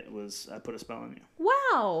big hit was I Put a Spell on You.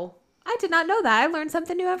 Wow. I did not know that. I learn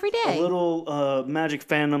something new every day. A little Magic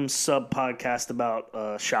Fandom sub podcast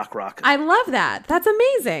about shock rock. I love that. That's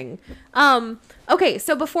amazing. Okay,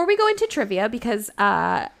 so before we go into trivia, because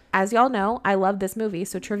as y'all know, I love this movie,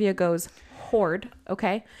 so trivia goes horde,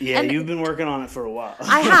 okay? Yeah, and you've been working on it for a while.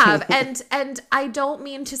 I have, and I don't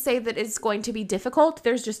mean to say that it's going to be difficult.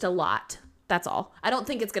 There's just a lot. That's all. I don't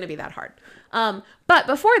think it's going to be that hard. But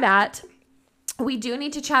before that, we do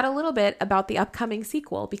need to chat a little bit about the upcoming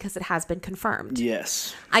sequel, because it has been confirmed.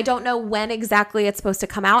 Yes. I don't know when exactly it's supposed to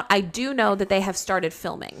come out. I do know that they have started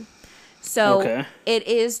filming. So It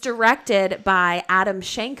is directed by Adam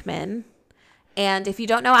Shankman. And if you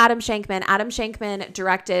don't know Adam Shankman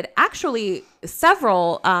directed actually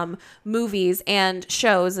several movies and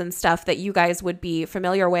shows and stuff that you guys would be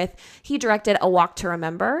familiar with. He directed A Walk to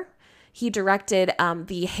Remember. He directed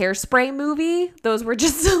the Hairspray movie. Those were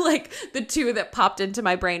just like the two that popped into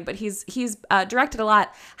my brain, but he's directed a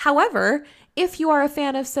lot. However, if you are a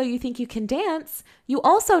fan of So You Think You Can Dance, you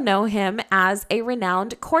also know him as a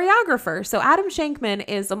renowned choreographer. So Adam Shankman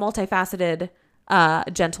is a multifaceted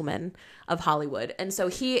gentleman of Hollywood, and so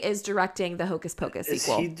he is directing the Hocus Pocus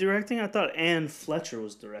sequel. Is he directing? I thought Anne Fletcher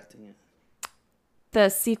was directing it. The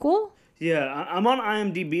sequel? Yeah, I'm on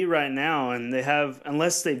IMDb right now, and they have,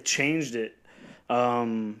 unless they've changed it,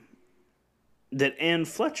 that Anne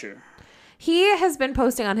Fletcher. He has been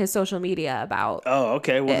posting on his social media about. Oh,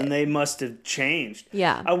 okay. Well, then they must have changed.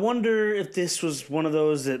 Yeah. I wonder if this was one of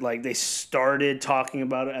those that like they started talking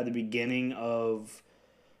about it at the beginning of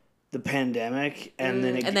the pandemic, and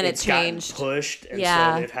then it changed, pushed, and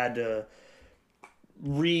so they've had to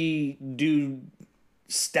redo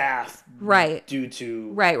staff due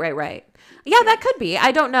to right. Yeah, that could be.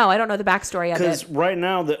 I don't know the backstory of it, because right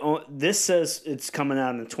now this says it's coming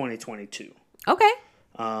out in 2022. Okay.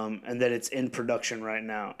 And that it's in production right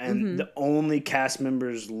now, and the only cast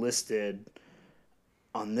members listed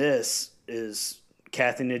on this is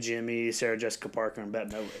Kathy Najimy, Sarah Jessica Parker, and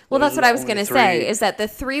Bette Midler. Well, that's what I was going to say, is that the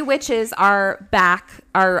three witches are back,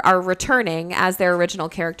 are returning as their original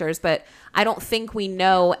characters, but I don't think we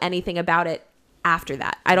know anything about it after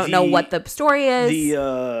that. I don't know what the story is.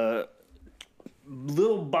 The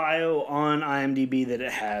little bio on IMDb that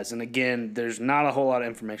it has, and again, there's not a whole lot of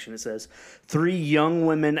information. It says, 3 young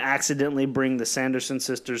women accidentally bring the Sanderson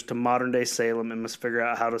sisters to modern-day Salem and must figure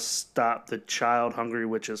out how to stop the child-hungry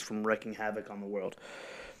witches from wreaking havoc on the world.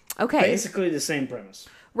 Okay. Basically the same premise.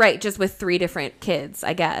 Right, just with 3 different kids,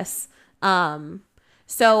 I guess.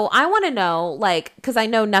 So I want to know, like, because I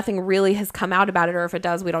know nothing really has come out about it, or if it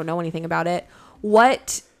does, we don't know anything about it.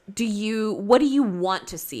 What do you want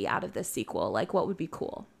to see out of this sequel? Like, what would be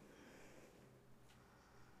cool?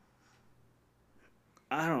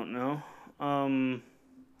 I don't know.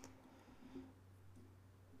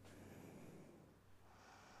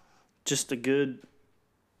 Just a good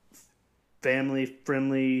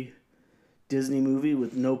family-friendly Disney movie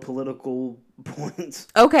with no political points.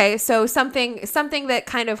 Okay, so something that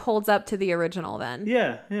kind of holds up to the original then.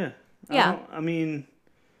 Yeah. I mean,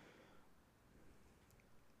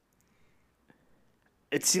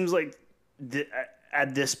 it seems like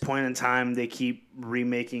at this point in time, they keep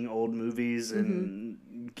remaking old movies and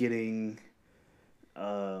getting,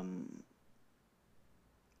 not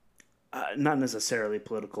necessarily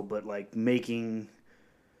political, but like making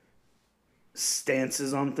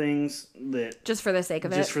stances on things that just for the sake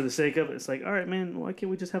of it. Just for the sake of it. It's like, all right, man, why can't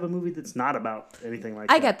we just have a movie that's not about anything like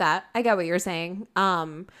that? I get that. I get what you're saying.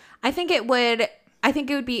 I think it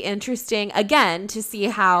would be interesting, again, to see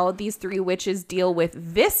how these 3 witches deal with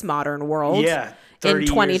this modern world in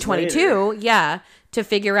 2022. Yeah. To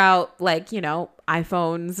figure out, like, you know,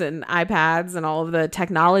 iPhones and iPads and all of the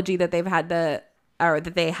technology that they've had that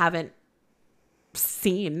they haven't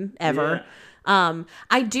scene ever. Yeah.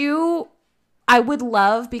 I would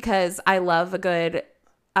love, because I love a good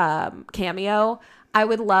cameo. I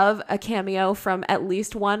would love a cameo from at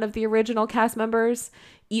least one of the original cast members,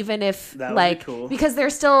 even if that would be cool. Because they're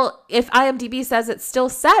still, if IMDb says it's still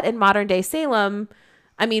set in modern day Salem,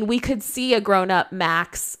 I mean, we could see a grown up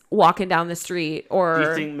Max walking down the streit. Or do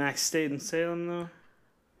you think Max stayed in Salem though?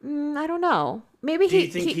 I don't know. Maybe do you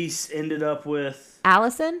think he ended up with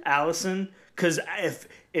Allison? Because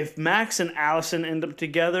if Max and Allison end up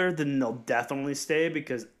together, then they'll definitely stay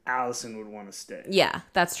because Allison would want to stay. Yeah,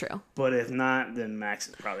 that's true. But if not, then Max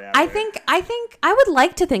is probably out. I think I would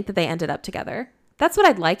like to think that they ended up together. That's what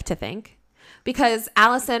I'd like to think. Because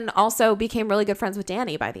Allison also became really good friends with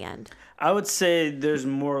Danny by the end. I would say there's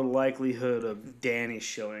more likelihood of Danny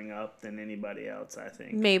showing up than anybody else, I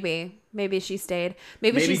think. Maybe she stayed.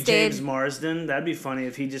 Maybe she stayed. James Marsden. That'd be funny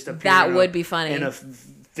if he just appeared. That would be funny. In a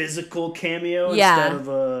physical cameo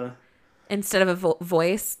instead of a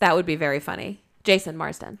voice. That would be very funny. James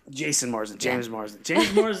Marsden. James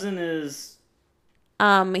Marsden is...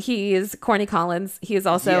 He's Corny Collins. He is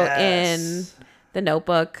also in The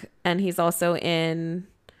Notebook, and he's also in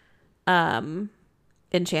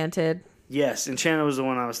Enchanted. Yes, Enchanted was the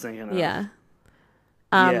one I was thinking of. Yeah.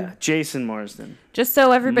 Jason Marsden. Just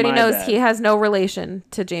so everybody knows, he has no relation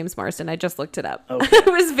to James Marsden. I just looked it up. Okay. I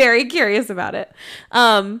was very curious about it.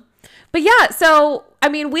 But yeah, so, I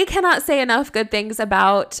mean, we cannot say enough good things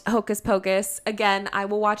about Hocus Pocus. Again, I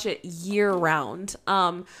will watch it year round.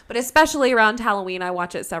 But especially around Halloween, I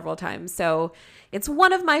watch it several times. So it's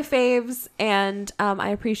one of my faves, and I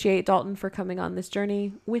appreciate Dalton for coming on this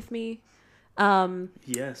journey with me.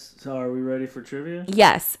 Yes. So are we ready for trivia?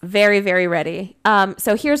 Yes, very, very ready.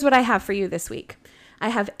 So here's what I have for you this week. I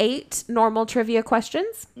have 8 normal trivia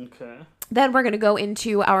questions. Okay. Then we're going to go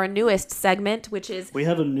into our newest segment, which is... We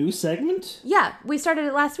have a new segment? Yeah, we started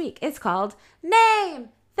it last week. It's called Name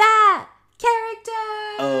That Character.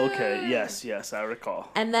 Oh, okay. Yes, I recall.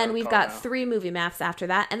 And then we've got 3 movie maths after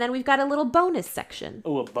that. And then we've got a little bonus section.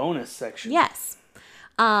 Oh, a bonus section. Yes.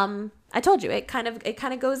 I told you, it kind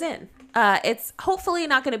of goes in. It's hopefully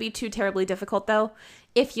not going to be too terribly difficult, though,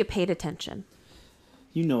 if you paid attention.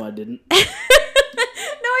 You know I didn't. No,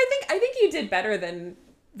 I think you did better than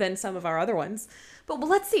some of our other ones. But well,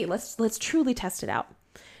 let's see. Let's truly test it out.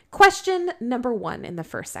 Question number 1 in the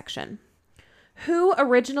first section. Who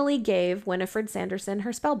originally gave Winifred Sanderson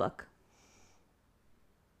her spell book?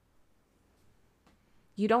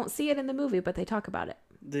 You don't see it in the movie, but they talk about it.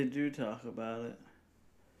 They do talk about it.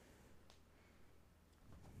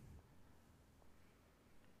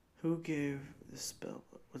 Who gave the spell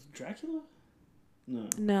book? Was it Dracula?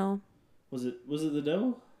 No. Was it the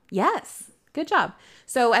devil? Yes. Good job.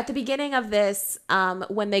 So at the beginning of this,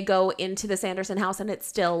 when they go into the Sanderson house, and it's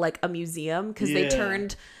still like a museum, because they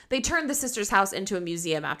turned the sister's house into a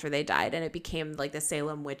museum after they died, and it became like the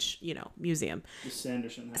Salem Witch, museum. The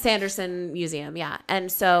Sanderson house. Sanderson Museum, yeah.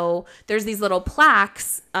 And so there's these little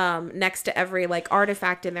plaques next to every like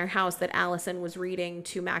artifact in their house that Allison was reading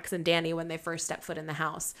to Max and Danny when they first stepped foot in the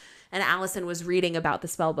house. And Allison was reading about the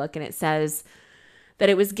spell book, and it says that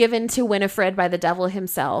it was given to Winifred by the devil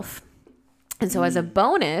himself. And so as a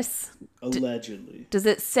bonus, allegedly, does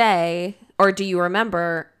it say, or do you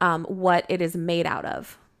remember what it is made out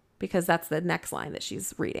of? Because that's the next line that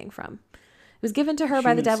she's reading from. It was given to her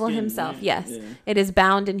by the devil himself. Yeah. Yes. Yeah. It is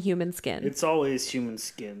bound in human skin. It's always human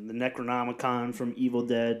skin. The Necronomicon from Evil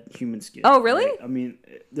Dead, human skin. Oh, really? Right? I mean,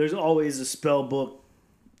 there's always a spell book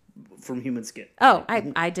from human skin. Oh,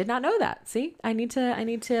 I did not know that. See, I need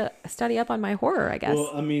to study up on my horror, I guess.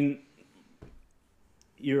 Well, I mean,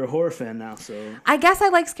 you're a horror fan now, so... I guess I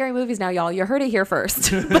like scary movies now, y'all. You heard it here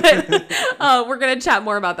first. But we're going to chat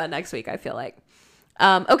more about that next week, I feel like.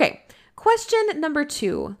 Okay. Question number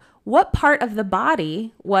 2. What part of the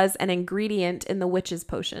body was an ingredient in the witch's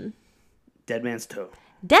potion? Dead man's toe.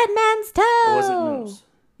 Dead man's toe! Or was it nose?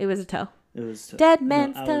 It was a toe. It was toe. Dead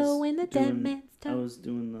man's toe in the dead man's toe. I was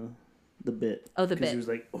doing the bit. Oh, the bit. Because he was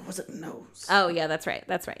like, oh, was it nose? Oh, yeah, that's right.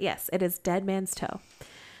 Yes, it is dead man's toe.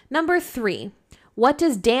 Number 3. What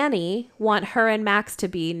does Danny want her and Max to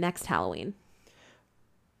be next Halloween?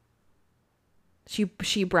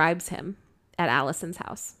 She bribes him at Allison's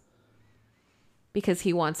house because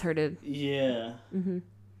he wants her to... Yeah. Mm-hmm.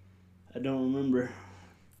 I don't remember.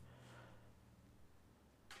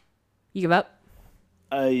 You give up?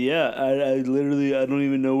 Yeah. I literally, I don't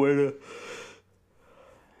even know where to...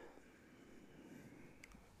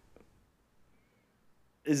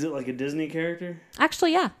 Is it like a Disney character?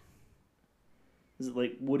 Actually, yeah. Is it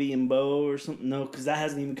like Woody and Bo or something? No, because that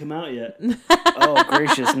hasn't even come out yet. Oh,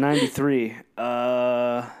 gracious. 93.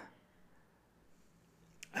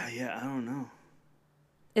 Yeah, I don't know.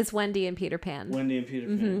 It's Wendy and Peter Pan. Wendy and Peter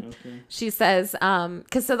Pan. Okay. She says,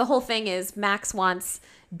 because so the whole thing is Max wants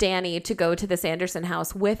Danny to go to the Sanderson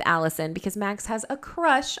house with Allison because Max has a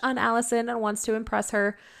crush on Allison and wants to impress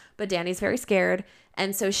her, but Danny's very scared.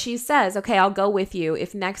 And so she says, okay, I'll go with you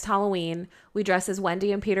if next Halloween we dress as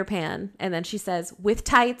Wendy and Peter Pan. And then she says, with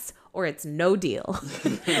tights or it's no deal.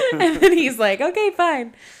 And then he's like, okay,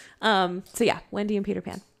 fine. So yeah, Wendy and Peter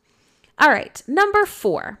Pan. All right, number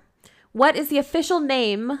 4. What is the official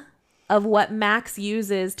name of what Max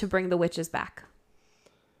uses to bring the witches back?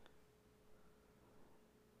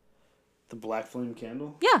 The black flame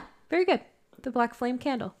candle? Yeah, very good. The black flame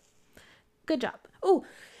candle. Good job. Oh,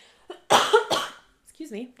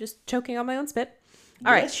 excuse me. Just choking on my own spit.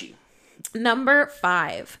 All right. You. Number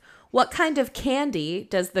 5. What kind of candy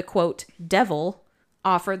does the, quote, devil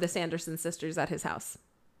offer the Sanderson sisters at his house?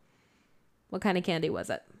 What kind of candy was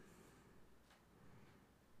it?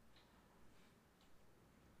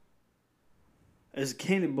 It's a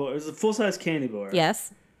candy bar. It's a full-size candy bar.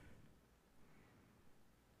 Yes.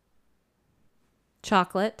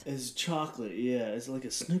 Chocolate. It's chocolate, yeah. Is it like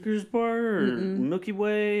a Snickers bar or Milky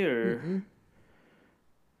Way or...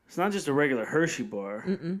 It's not just a regular Hershey bar.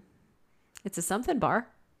 It's a something bar.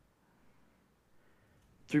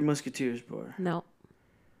 Three Musketeers bar. No.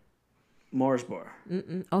 Mars bar.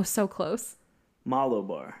 Oh, so close. Malo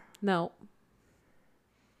bar. No.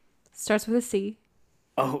 Starts with a C.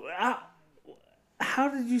 Oh, how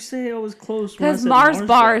did you say I was close? Because Mars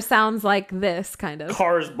bar sounds like this, kind of.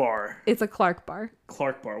 Cars bar. It's a Clark bar.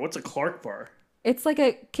 Clark bar. What's a Clark bar? It's like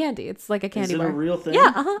a candy. It's like a candy bar. Is it a real thing?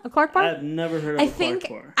 Yeah, a Clark bar. I've never heard of a Clark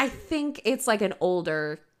bar. I think it's like an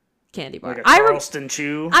older candy bar. Like a Charleston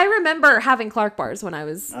Chew? I remember having Clark bars when I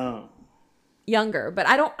was younger, but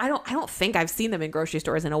I don't think I've seen them in grocery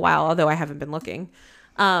stores in a while, although I haven't been looking.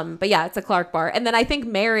 But yeah, it's a Clark bar. And then I think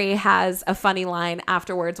Mary has a funny line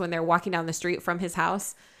afterwards when they're walking down the street from his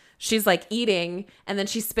house. She's like eating and then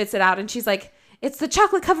she spits it out and she's like, it's the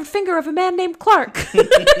chocolate covered finger of a man named Clark.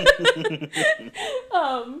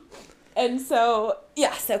 And so,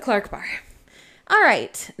 yeah, so Clark bar. All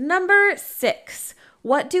right. Number 6.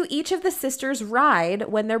 What do each of the sisters ride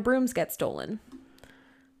when their brooms get stolen?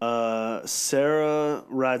 Sarah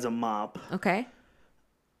rides a mop. Okay.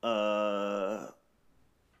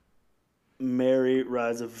 Mary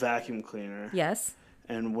rides a vacuum cleaner. Yes.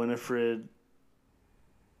 And Winifred,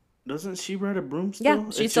 doesn't she ride a broom still? Yeah,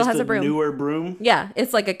 she still has a broom. Newer broom. Yeah,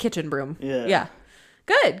 it's like a kitchen broom. Yeah. Yeah.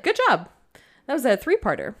 Good job. That was a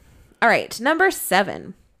 3-parter. All right, number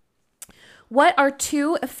 7. What are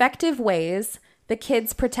 2 effective ways the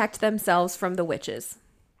kids protect themselves from the witches?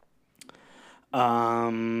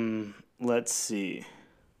 Let's see.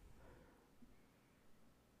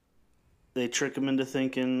 They trick them into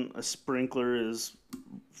thinking a sprinkler is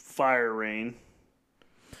fire rain.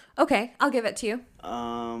 Okay, I'll give it to you.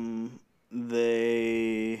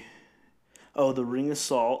 The ring of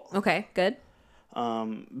salt. Okay, good.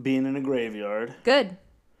 Being in a graveyard. Good.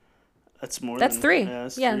 That's 3.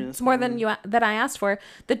 Yeah, it's more than that I asked for.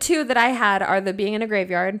 The 2 that I had are the being in a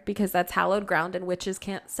graveyard because that's hallowed ground and witches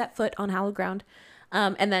can't set foot on hallowed ground.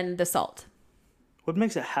 And then the salt. What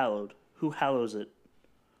makes it hallowed? Who hallows it?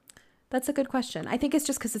 That's a good question. I think it's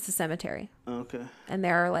just because it's a cemetery. Okay. And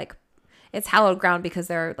there are like, it's hallowed ground because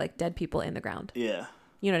there are like dead people in the ground. Yeah.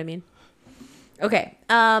 You know what I mean? Okay.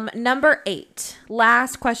 Number 8.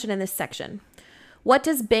 Last question in this section. What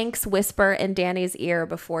does Binks whisper in Danny's ear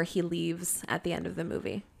before he leaves at the end of the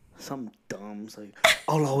movie? Something dumb. It's like,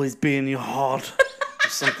 I'll always be in your heart. Or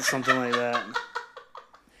something like that.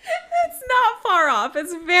 It's not far off.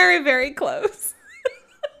 It's very, very close.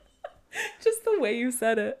 Just the way you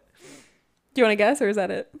said it. Do you want to guess or is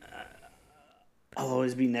that it? I'll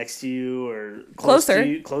always be next to you or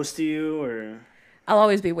Closer. Close to you or... I'll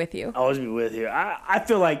always be with you. I'll always be with you. I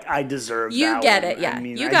feel like I deserve that. You get one. it, yeah. I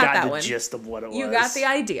mean, you I got that the one. Gist of what it was. You got the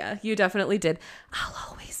idea. You definitely did. I'll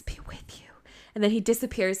always be with you. And then he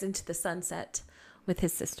disappears into the sunset with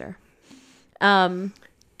his sister.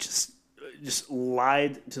 Just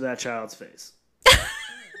lied to that child's face. I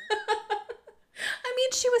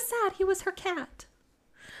mean, she was sad. He was her cat.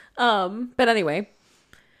 But anyway.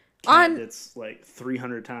 It's like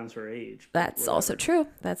 300 times her age. That's also true.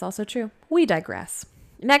 That's also true. We digress.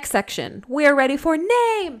 Next section. We are ready for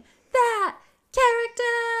Name That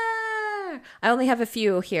Character. I only have a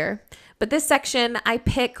few here. But this section, I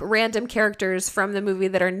pick random characters from the movie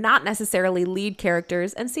that are not necessarily lead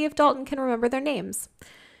characters and see if Dalton can remember their names.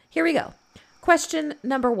 Here we go. Question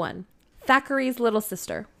number 1. Thackeray's little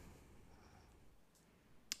sister.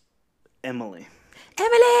 Emily.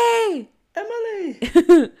 Emily!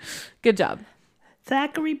 Emily! Good job.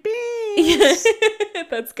 Thackeray Beans.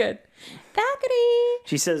 That's good. Thackeray.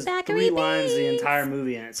 She says Thackeray 3 lines the Beans. entire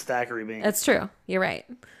movie, and it's Thackeray Beans. That's true. You're right.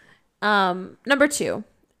 Number 2,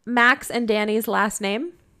 Max and Danny's last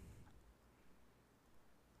name.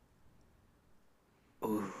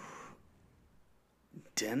 Ooh.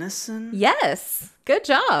 Dennison? Yes. Good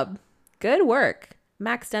job. Good work.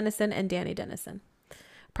 Max Dennison and Danny Dennison.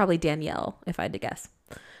 Probably Danielle, if I had to guess.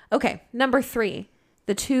 Okay. Number 3,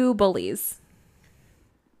 the 2 bullies.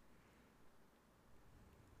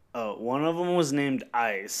 Oh, one of them was named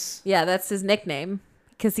Ice. Yeah, that's his nickname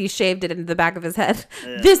because he shaved it into the back of his head.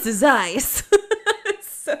 Yeah. This is Ice.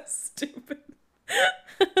 It's so stupid.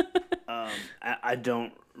 I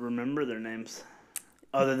don't remember their names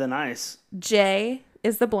other than Ice. Jay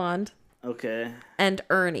is the blonde. Okay. And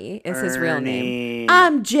Ernie is his real name.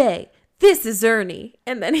 I'm Jay. This is Ernie.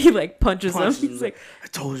 And then he like punches him. He's like, I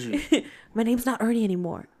told you. My name's not Ernie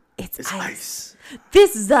anymore. It's Ice.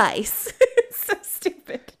 This is Ice. It's so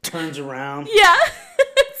stupid. Turns around. Yeah.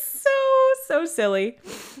 It's so silly.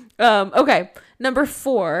 Okay. Number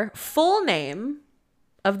 4, full name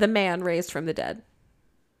of the man raised from the dead.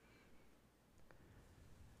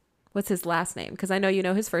 What's his last name? Because I know you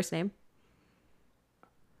know his first name.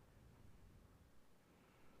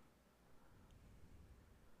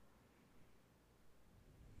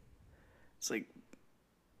 It's like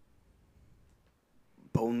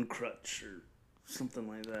Bone Crutch or something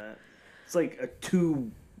like that. It's like a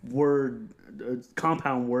 2-word,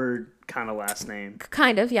 compound word kind of last name.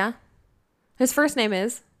 Kind of, yeah. His first name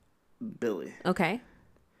is? Billy. Okay.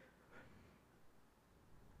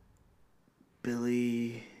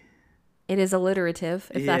 Billy. It is alliterative,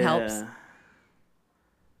 if that helps.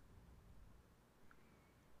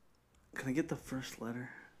 Can I get the first letter?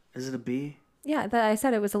 Is it a B? Yeah, I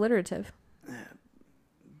said it was alliterative.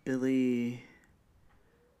 Billy.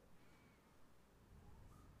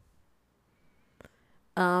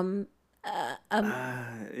 A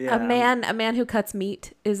man who cuts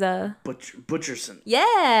meat is a Butcherson.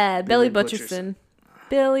 Yeah, Billy Butcherson.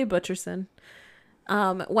 Billy Butcherson.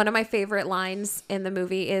 One of my favorite lines in the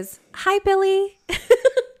movie is, "Hi, Billy."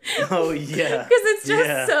 Oh yeah. Because it's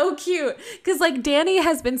just so cute. Because like Danny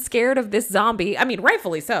has been scared of this zombie. I mean,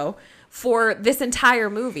 rightfully so, for this entire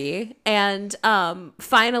movie, and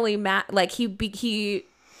finally, Matt, like he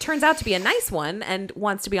turns out to be a nice one and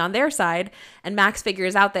wants to be on their side. And Max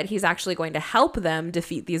figures out that he's actually going to help them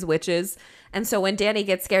defeat these witches. And so when Danny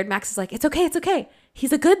gets scared, Max is like, "It's okay, it's okay.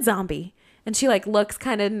 He's a good zombie." And she like looks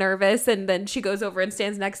kind of nervous, and then she goes over and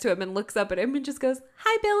stands next to him and looks up at him and just goes,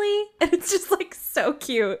 "Hi, Billy." And it's just like so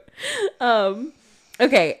cute.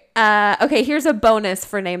 Okay. Here's a bonus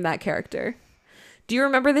for Name That Character. Do you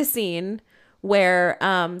remember the scene where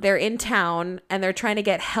they're in town and they're trying to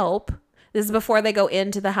get help? This is before they go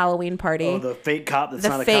into the Halloween party. Oh, the fake cop that's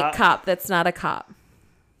not a cop? The fake cop that's not a cop.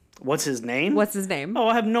 What's his name? Oh,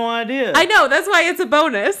 I have no idea. I know. That's why it's a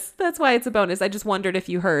bonus. I just wondered if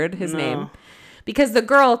you heard his name. Because the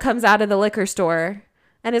girl comes out of the liquor store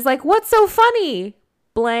and is like, "What's so funny?"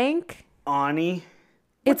 Blank. Ani.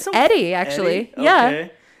 It's Eddie, actually. Eddie? Yeah.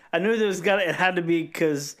 Okay. I knew it had to be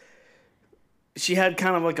because she had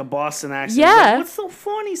kind of like a Boston accent. Yeah. Like, "What's so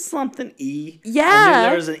funny? Something E." Yeah. I knew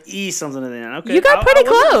there was an E something in the end. Okay. You got pretty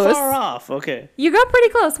close. Far off. Okay. You got pretty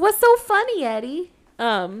close. "What's so funny, Eddie?"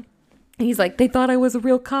 He's like, "They thought I was a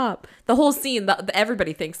real cop." The whole scene,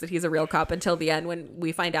 everybody thinks that he's a real cop until the end when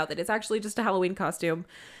we find out that it's actually just a Halloween costume.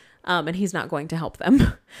 And he's not going to help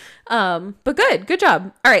them. But good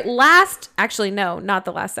job. All right. Not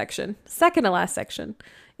the last section. Second to last section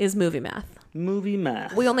is movie math. Movie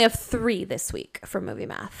math. We only have 3 this week for movie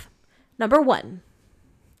math. Number 1,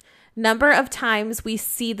 number of times we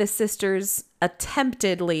see the sisters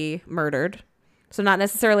attemptedly murdered. So not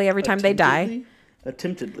necessarily every time they die.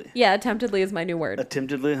 Attemptedly. Yeah, attemptedly is my new word.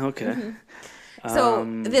 Attemptedly, okay. Mm-hmm. So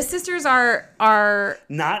the sisters are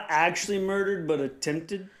not actually murdered, but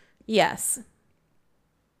attempted. Yes,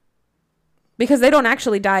 because they don't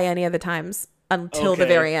actually die any of the times until the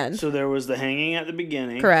very end. So there was the hanging at the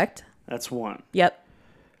beginning. Correct. That's 1. Yep.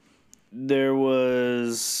 There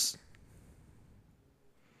was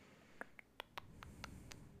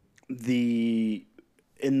in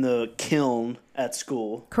the kiln at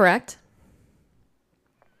school. Correct.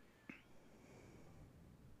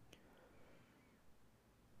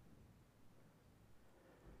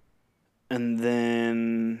 And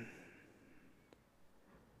then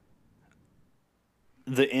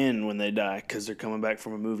the inn when they die, because they're coming back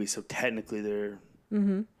from a movie. So technically they're...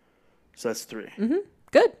 Mm-hmm. So that's 3. Mm-hmm.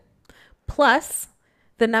 Good. Plus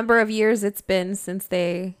the number of years it's been since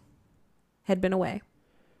they had been away.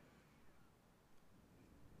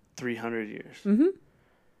 300 years. Mm-hmm.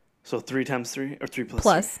 So 3 times 3 or 3 plus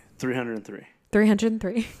Plus. 3? 303.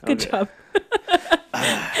 303. Good Okay. job.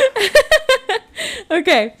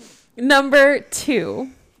 Okay. Number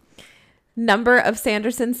 2. Number of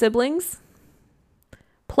Sanderson siblings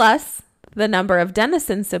plus the number of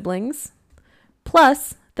Dennison siblings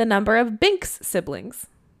plus the number of Binks siblings.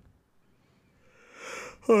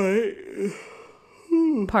 All right.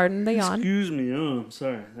 Pardon the yawn. Excuse me. Oh, I'm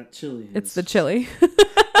sorry. That chili. It's the chili.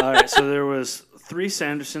 All right. So there was 3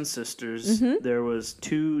 Sanderson sisters. Mm-hmm. There was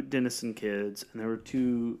 2 Dennison kids, and there were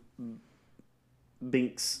 2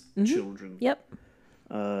 Binks children. Yep.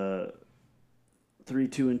 3,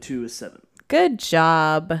 2, and 2 is 7. Good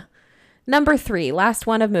job. Number 3, last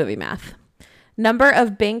one of movie math. Number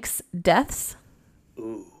of Binks deaths.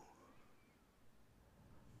 Ooh.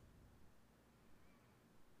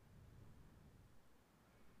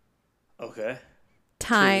 Okay.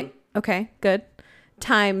 Time. 2. Okay, good.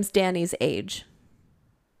 Times Danny's age.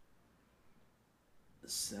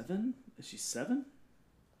 7? Is she 7?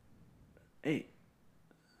 8.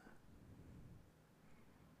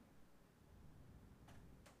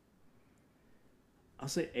 I'll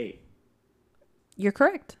say 8. You're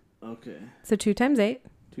correct. Okay. So 2 times 8.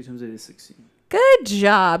 2 times 8 is 16. Good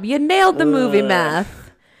job. You nailed the movie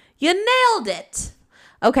math. You nailed it.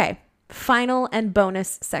 Okay. Final and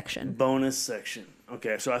bonus section. Bonus section.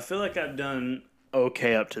 Okay, so I feel like I've done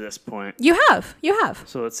okay up to this point. You have. You have.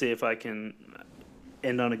 So let's see if I can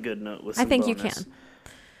end on a good note with I some think bonus. you can.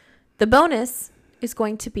 The bonus is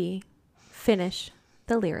going to be finish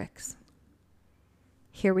the lyrics.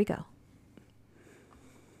 Here we go.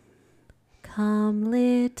 Come,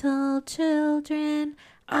 little children,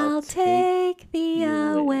 I'll take thee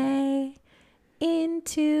away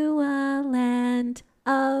into a land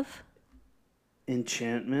of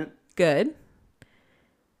enchantment. Good.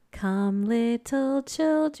 Come, little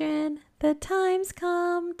children, the time's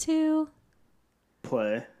come to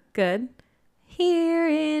Play. Good. Here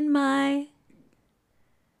in my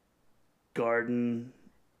Garden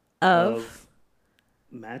of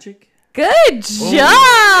magic. Good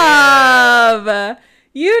job. Yeah.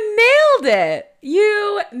 You nailed it.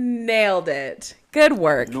 You nailed it. Good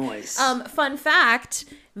work. Nice. Fun fact,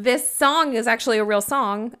 this song is actually a real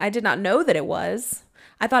song. I did not know that it was.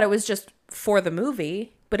 I thought it was just for the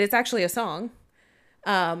movie, but it's actually a song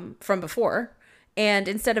from before. And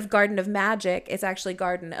instead of Garden of Magic, it's actually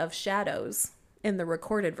Garden of Shadows in the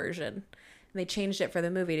recorded version. And they changed it for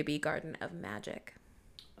the movie to be Garden of Magic.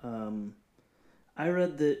 I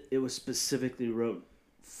read that it was specifically wrote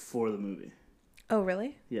for the movie. Oh,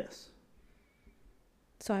 really? Yes.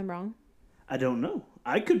 So I'm wrong? I don't know.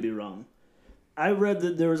 I could be wrong. I read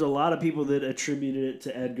that there was a lot of people that attributed it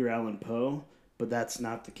to Edgar Allan Poe, but that's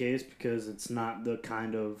not the case because it's not the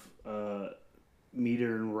kind of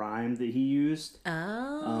meter and rhyme that he used.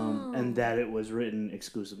 Oh. And that it was written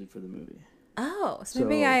exclusively for the movie. Oh, so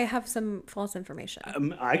maybe I have some false information.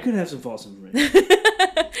 I could have some false information.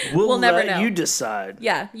 We'll never know. You decide.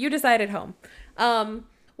 Yeah, you decide at home.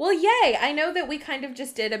 Well, yay. I know that we kind of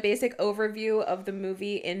just did a basic overview of the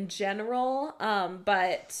movie in general,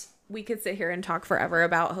 but we could sit here and talk forever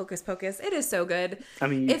about Hocus Pocus. It is so good. I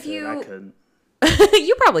mean, I couldn't.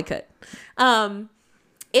 You probably could.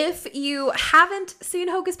 If you haven't seen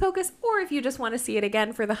Hocus Pocus, or if you just want to see it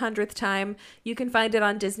again for the 100th time, you can find it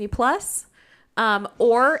on Disney Plus.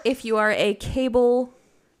 Or if you are a cable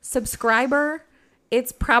subscriber,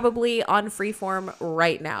 it's probably on Freeform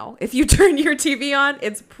right now. If you turn your TV on,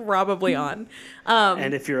 it's probably on.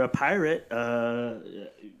 And if you're a pirate,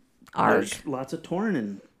 there's lots of torrent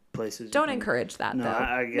in places. Don't encourage that, though.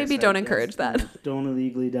 I guess maybe don't encourage that. Don't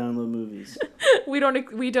illegally download movies.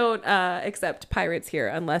 We don't accept pirates here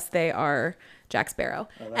unless they are Jack Sparrow.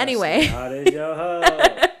 Oh, anyway.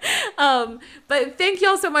 But thank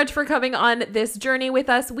y'all so much for coming on this journey with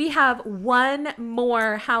us. We have one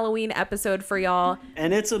more Halloween episode for y'all.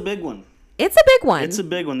 And it's a big one. It's a big one. It's a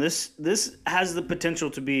big one. This has the potential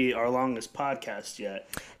to be our longest podcast yet.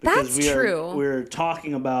 That's true. We're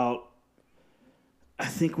talking about, I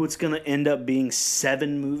think, what's going to end up being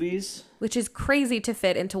 7 movies. Which is crazy to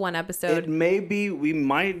fit into one episode. It may be. We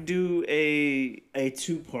might do a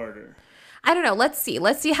 2-parter. I don't know. Let's see.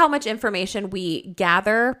 Let's see how much information we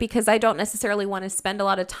gather, because I don't necessarily want to spend a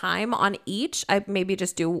lot of time on each. I maybe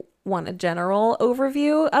just want a general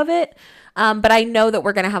overview of it. But I know that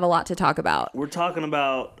we're going to have a lot to talk about. We're talking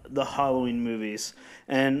about the Halloween movies,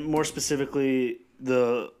 and more specifically,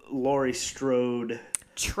 the Laurie Strode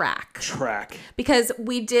track. Because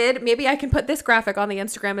we did, maybe I can put this graphic on the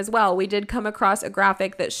Instagram as well. We did come across a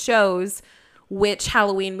graphic that shows which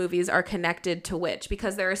Halloween movies are connected to which,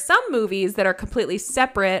 because there are some movies that are completely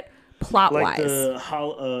separate plot-wise. Like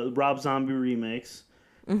the Rob Zombie remakes.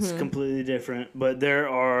 It's completely different. But there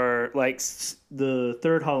are, like, the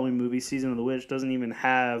third Halloween movie, Season of the Witch, doesn't even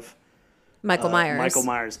have Michael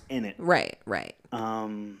Myers in it. Right.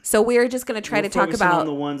 So we're just going to try to talk about on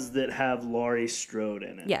the ones that have Laurie Strode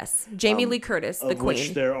in it. Yes, Jamie Lee Curtis, the Queen.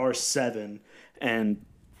 Which there are 7, and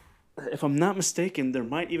if I'm not mistaken, there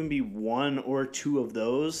might even be 1 or 2 of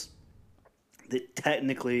those that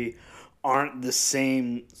technically aren't the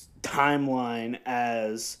same timeline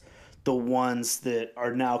as the ones that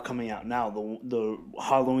are now coming out now. The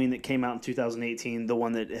Halloween that came out in 2018, the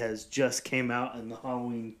one that has just came out, and the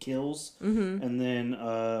Halloween Kills, and then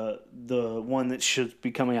the one that should be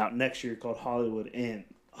coming out next year called Halloween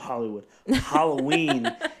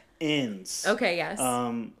Ends. Okay, yes.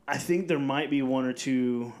 I think there might be 1 or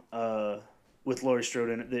 2 with Laurie Strode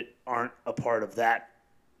in it that aren't a part of that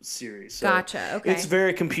series. So gotcha. Okay. It's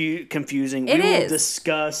very confusing. We will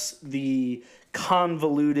discuss the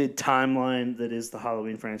convoluted timeline that is the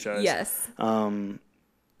Halloween franchise. Yes.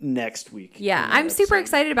 Next week. Yeah, I'm super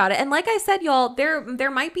excited about it. And like I said, y'all,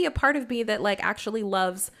 there might be a part of me that like actually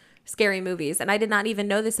loves scary movies, and I did not even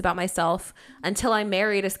know this about myself until I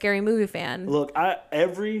married a scary movie fan. Look,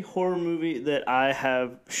 every horror movie that I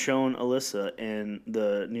have shown Alyssa in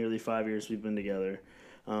the nearly 5 years we've been together,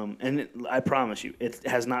 and I promise you, it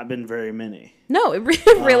has not been very many. No, it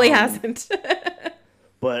really hasn't.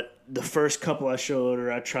 But the first couple I showed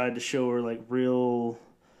her, I tried to show her like real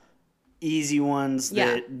easy ones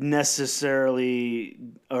that didn't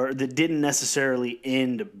necessarily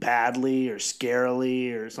end badly or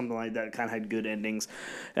scarily or something like that. Kind of had good endings,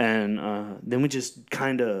 and then we just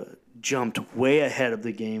kind of jumped way ahead of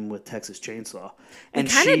the game with Texas Chainsaw. And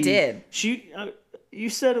we kind of did. You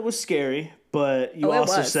said it was scary, but you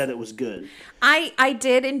also said it was good. I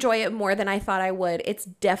did enjoy it more than I thought I would. It's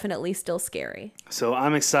definitely still scary. So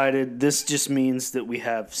I'm excited. This just means that we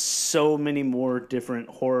have so many more different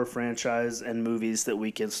horror franchise and movies that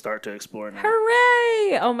we can start to explore now.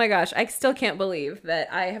 Hooray! Oh my gosh, I still can't believe that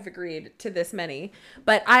I have agreed to this many.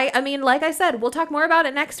 But I mean, like I said, we'll talk more about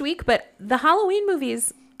it next week, but the Halloween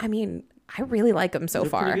movies, I mean, I really like them so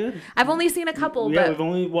far. Pretty good. I've only seen a couple. Yeah, but we've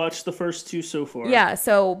only watched the first 2 so far. Yeah,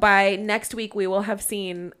 so by next week we will have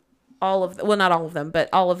seen all of not all of them, but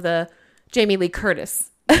all of the Jamie Lee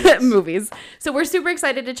Curtis movies. So we're super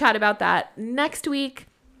excited to chat about that next week.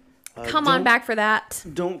 Come on back for that.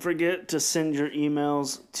 Don't forget to send your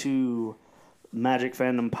emails to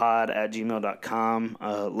magicfandompod@gmail.com.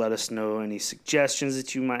 Let us know any suggestions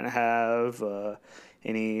that you might have.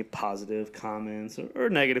 Any positive comments or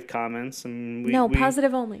negative comments. And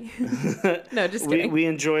positive only. No, just kidding. We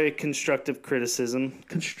enjoy constructive criticism.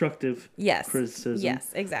 Criticism. Yes,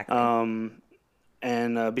 exactly.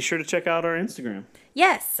 And be sure to check out our Instagram.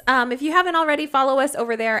 Yes. If you haven't already, follow us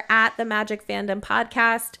over there at the Magic Fandom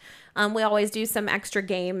Podcast. We always do some extra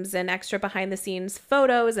games and extra behind the scenes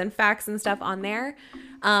photos and facts and stuff on there.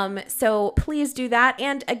 So please do that.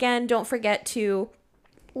 And again, don't forget to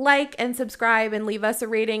like and subscribe and leave us a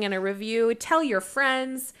rating and a review. Tell your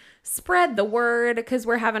friends, spread the word, because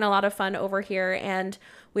we're having a lot of fun over here, and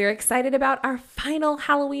we're excited about our final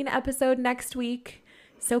Halloween episode next week.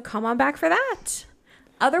 So come on back for that.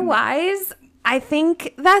 Otherwise, I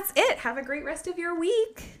think that's it. Have a great rest of your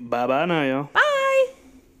week. Bye-bye now, y'all. Bye.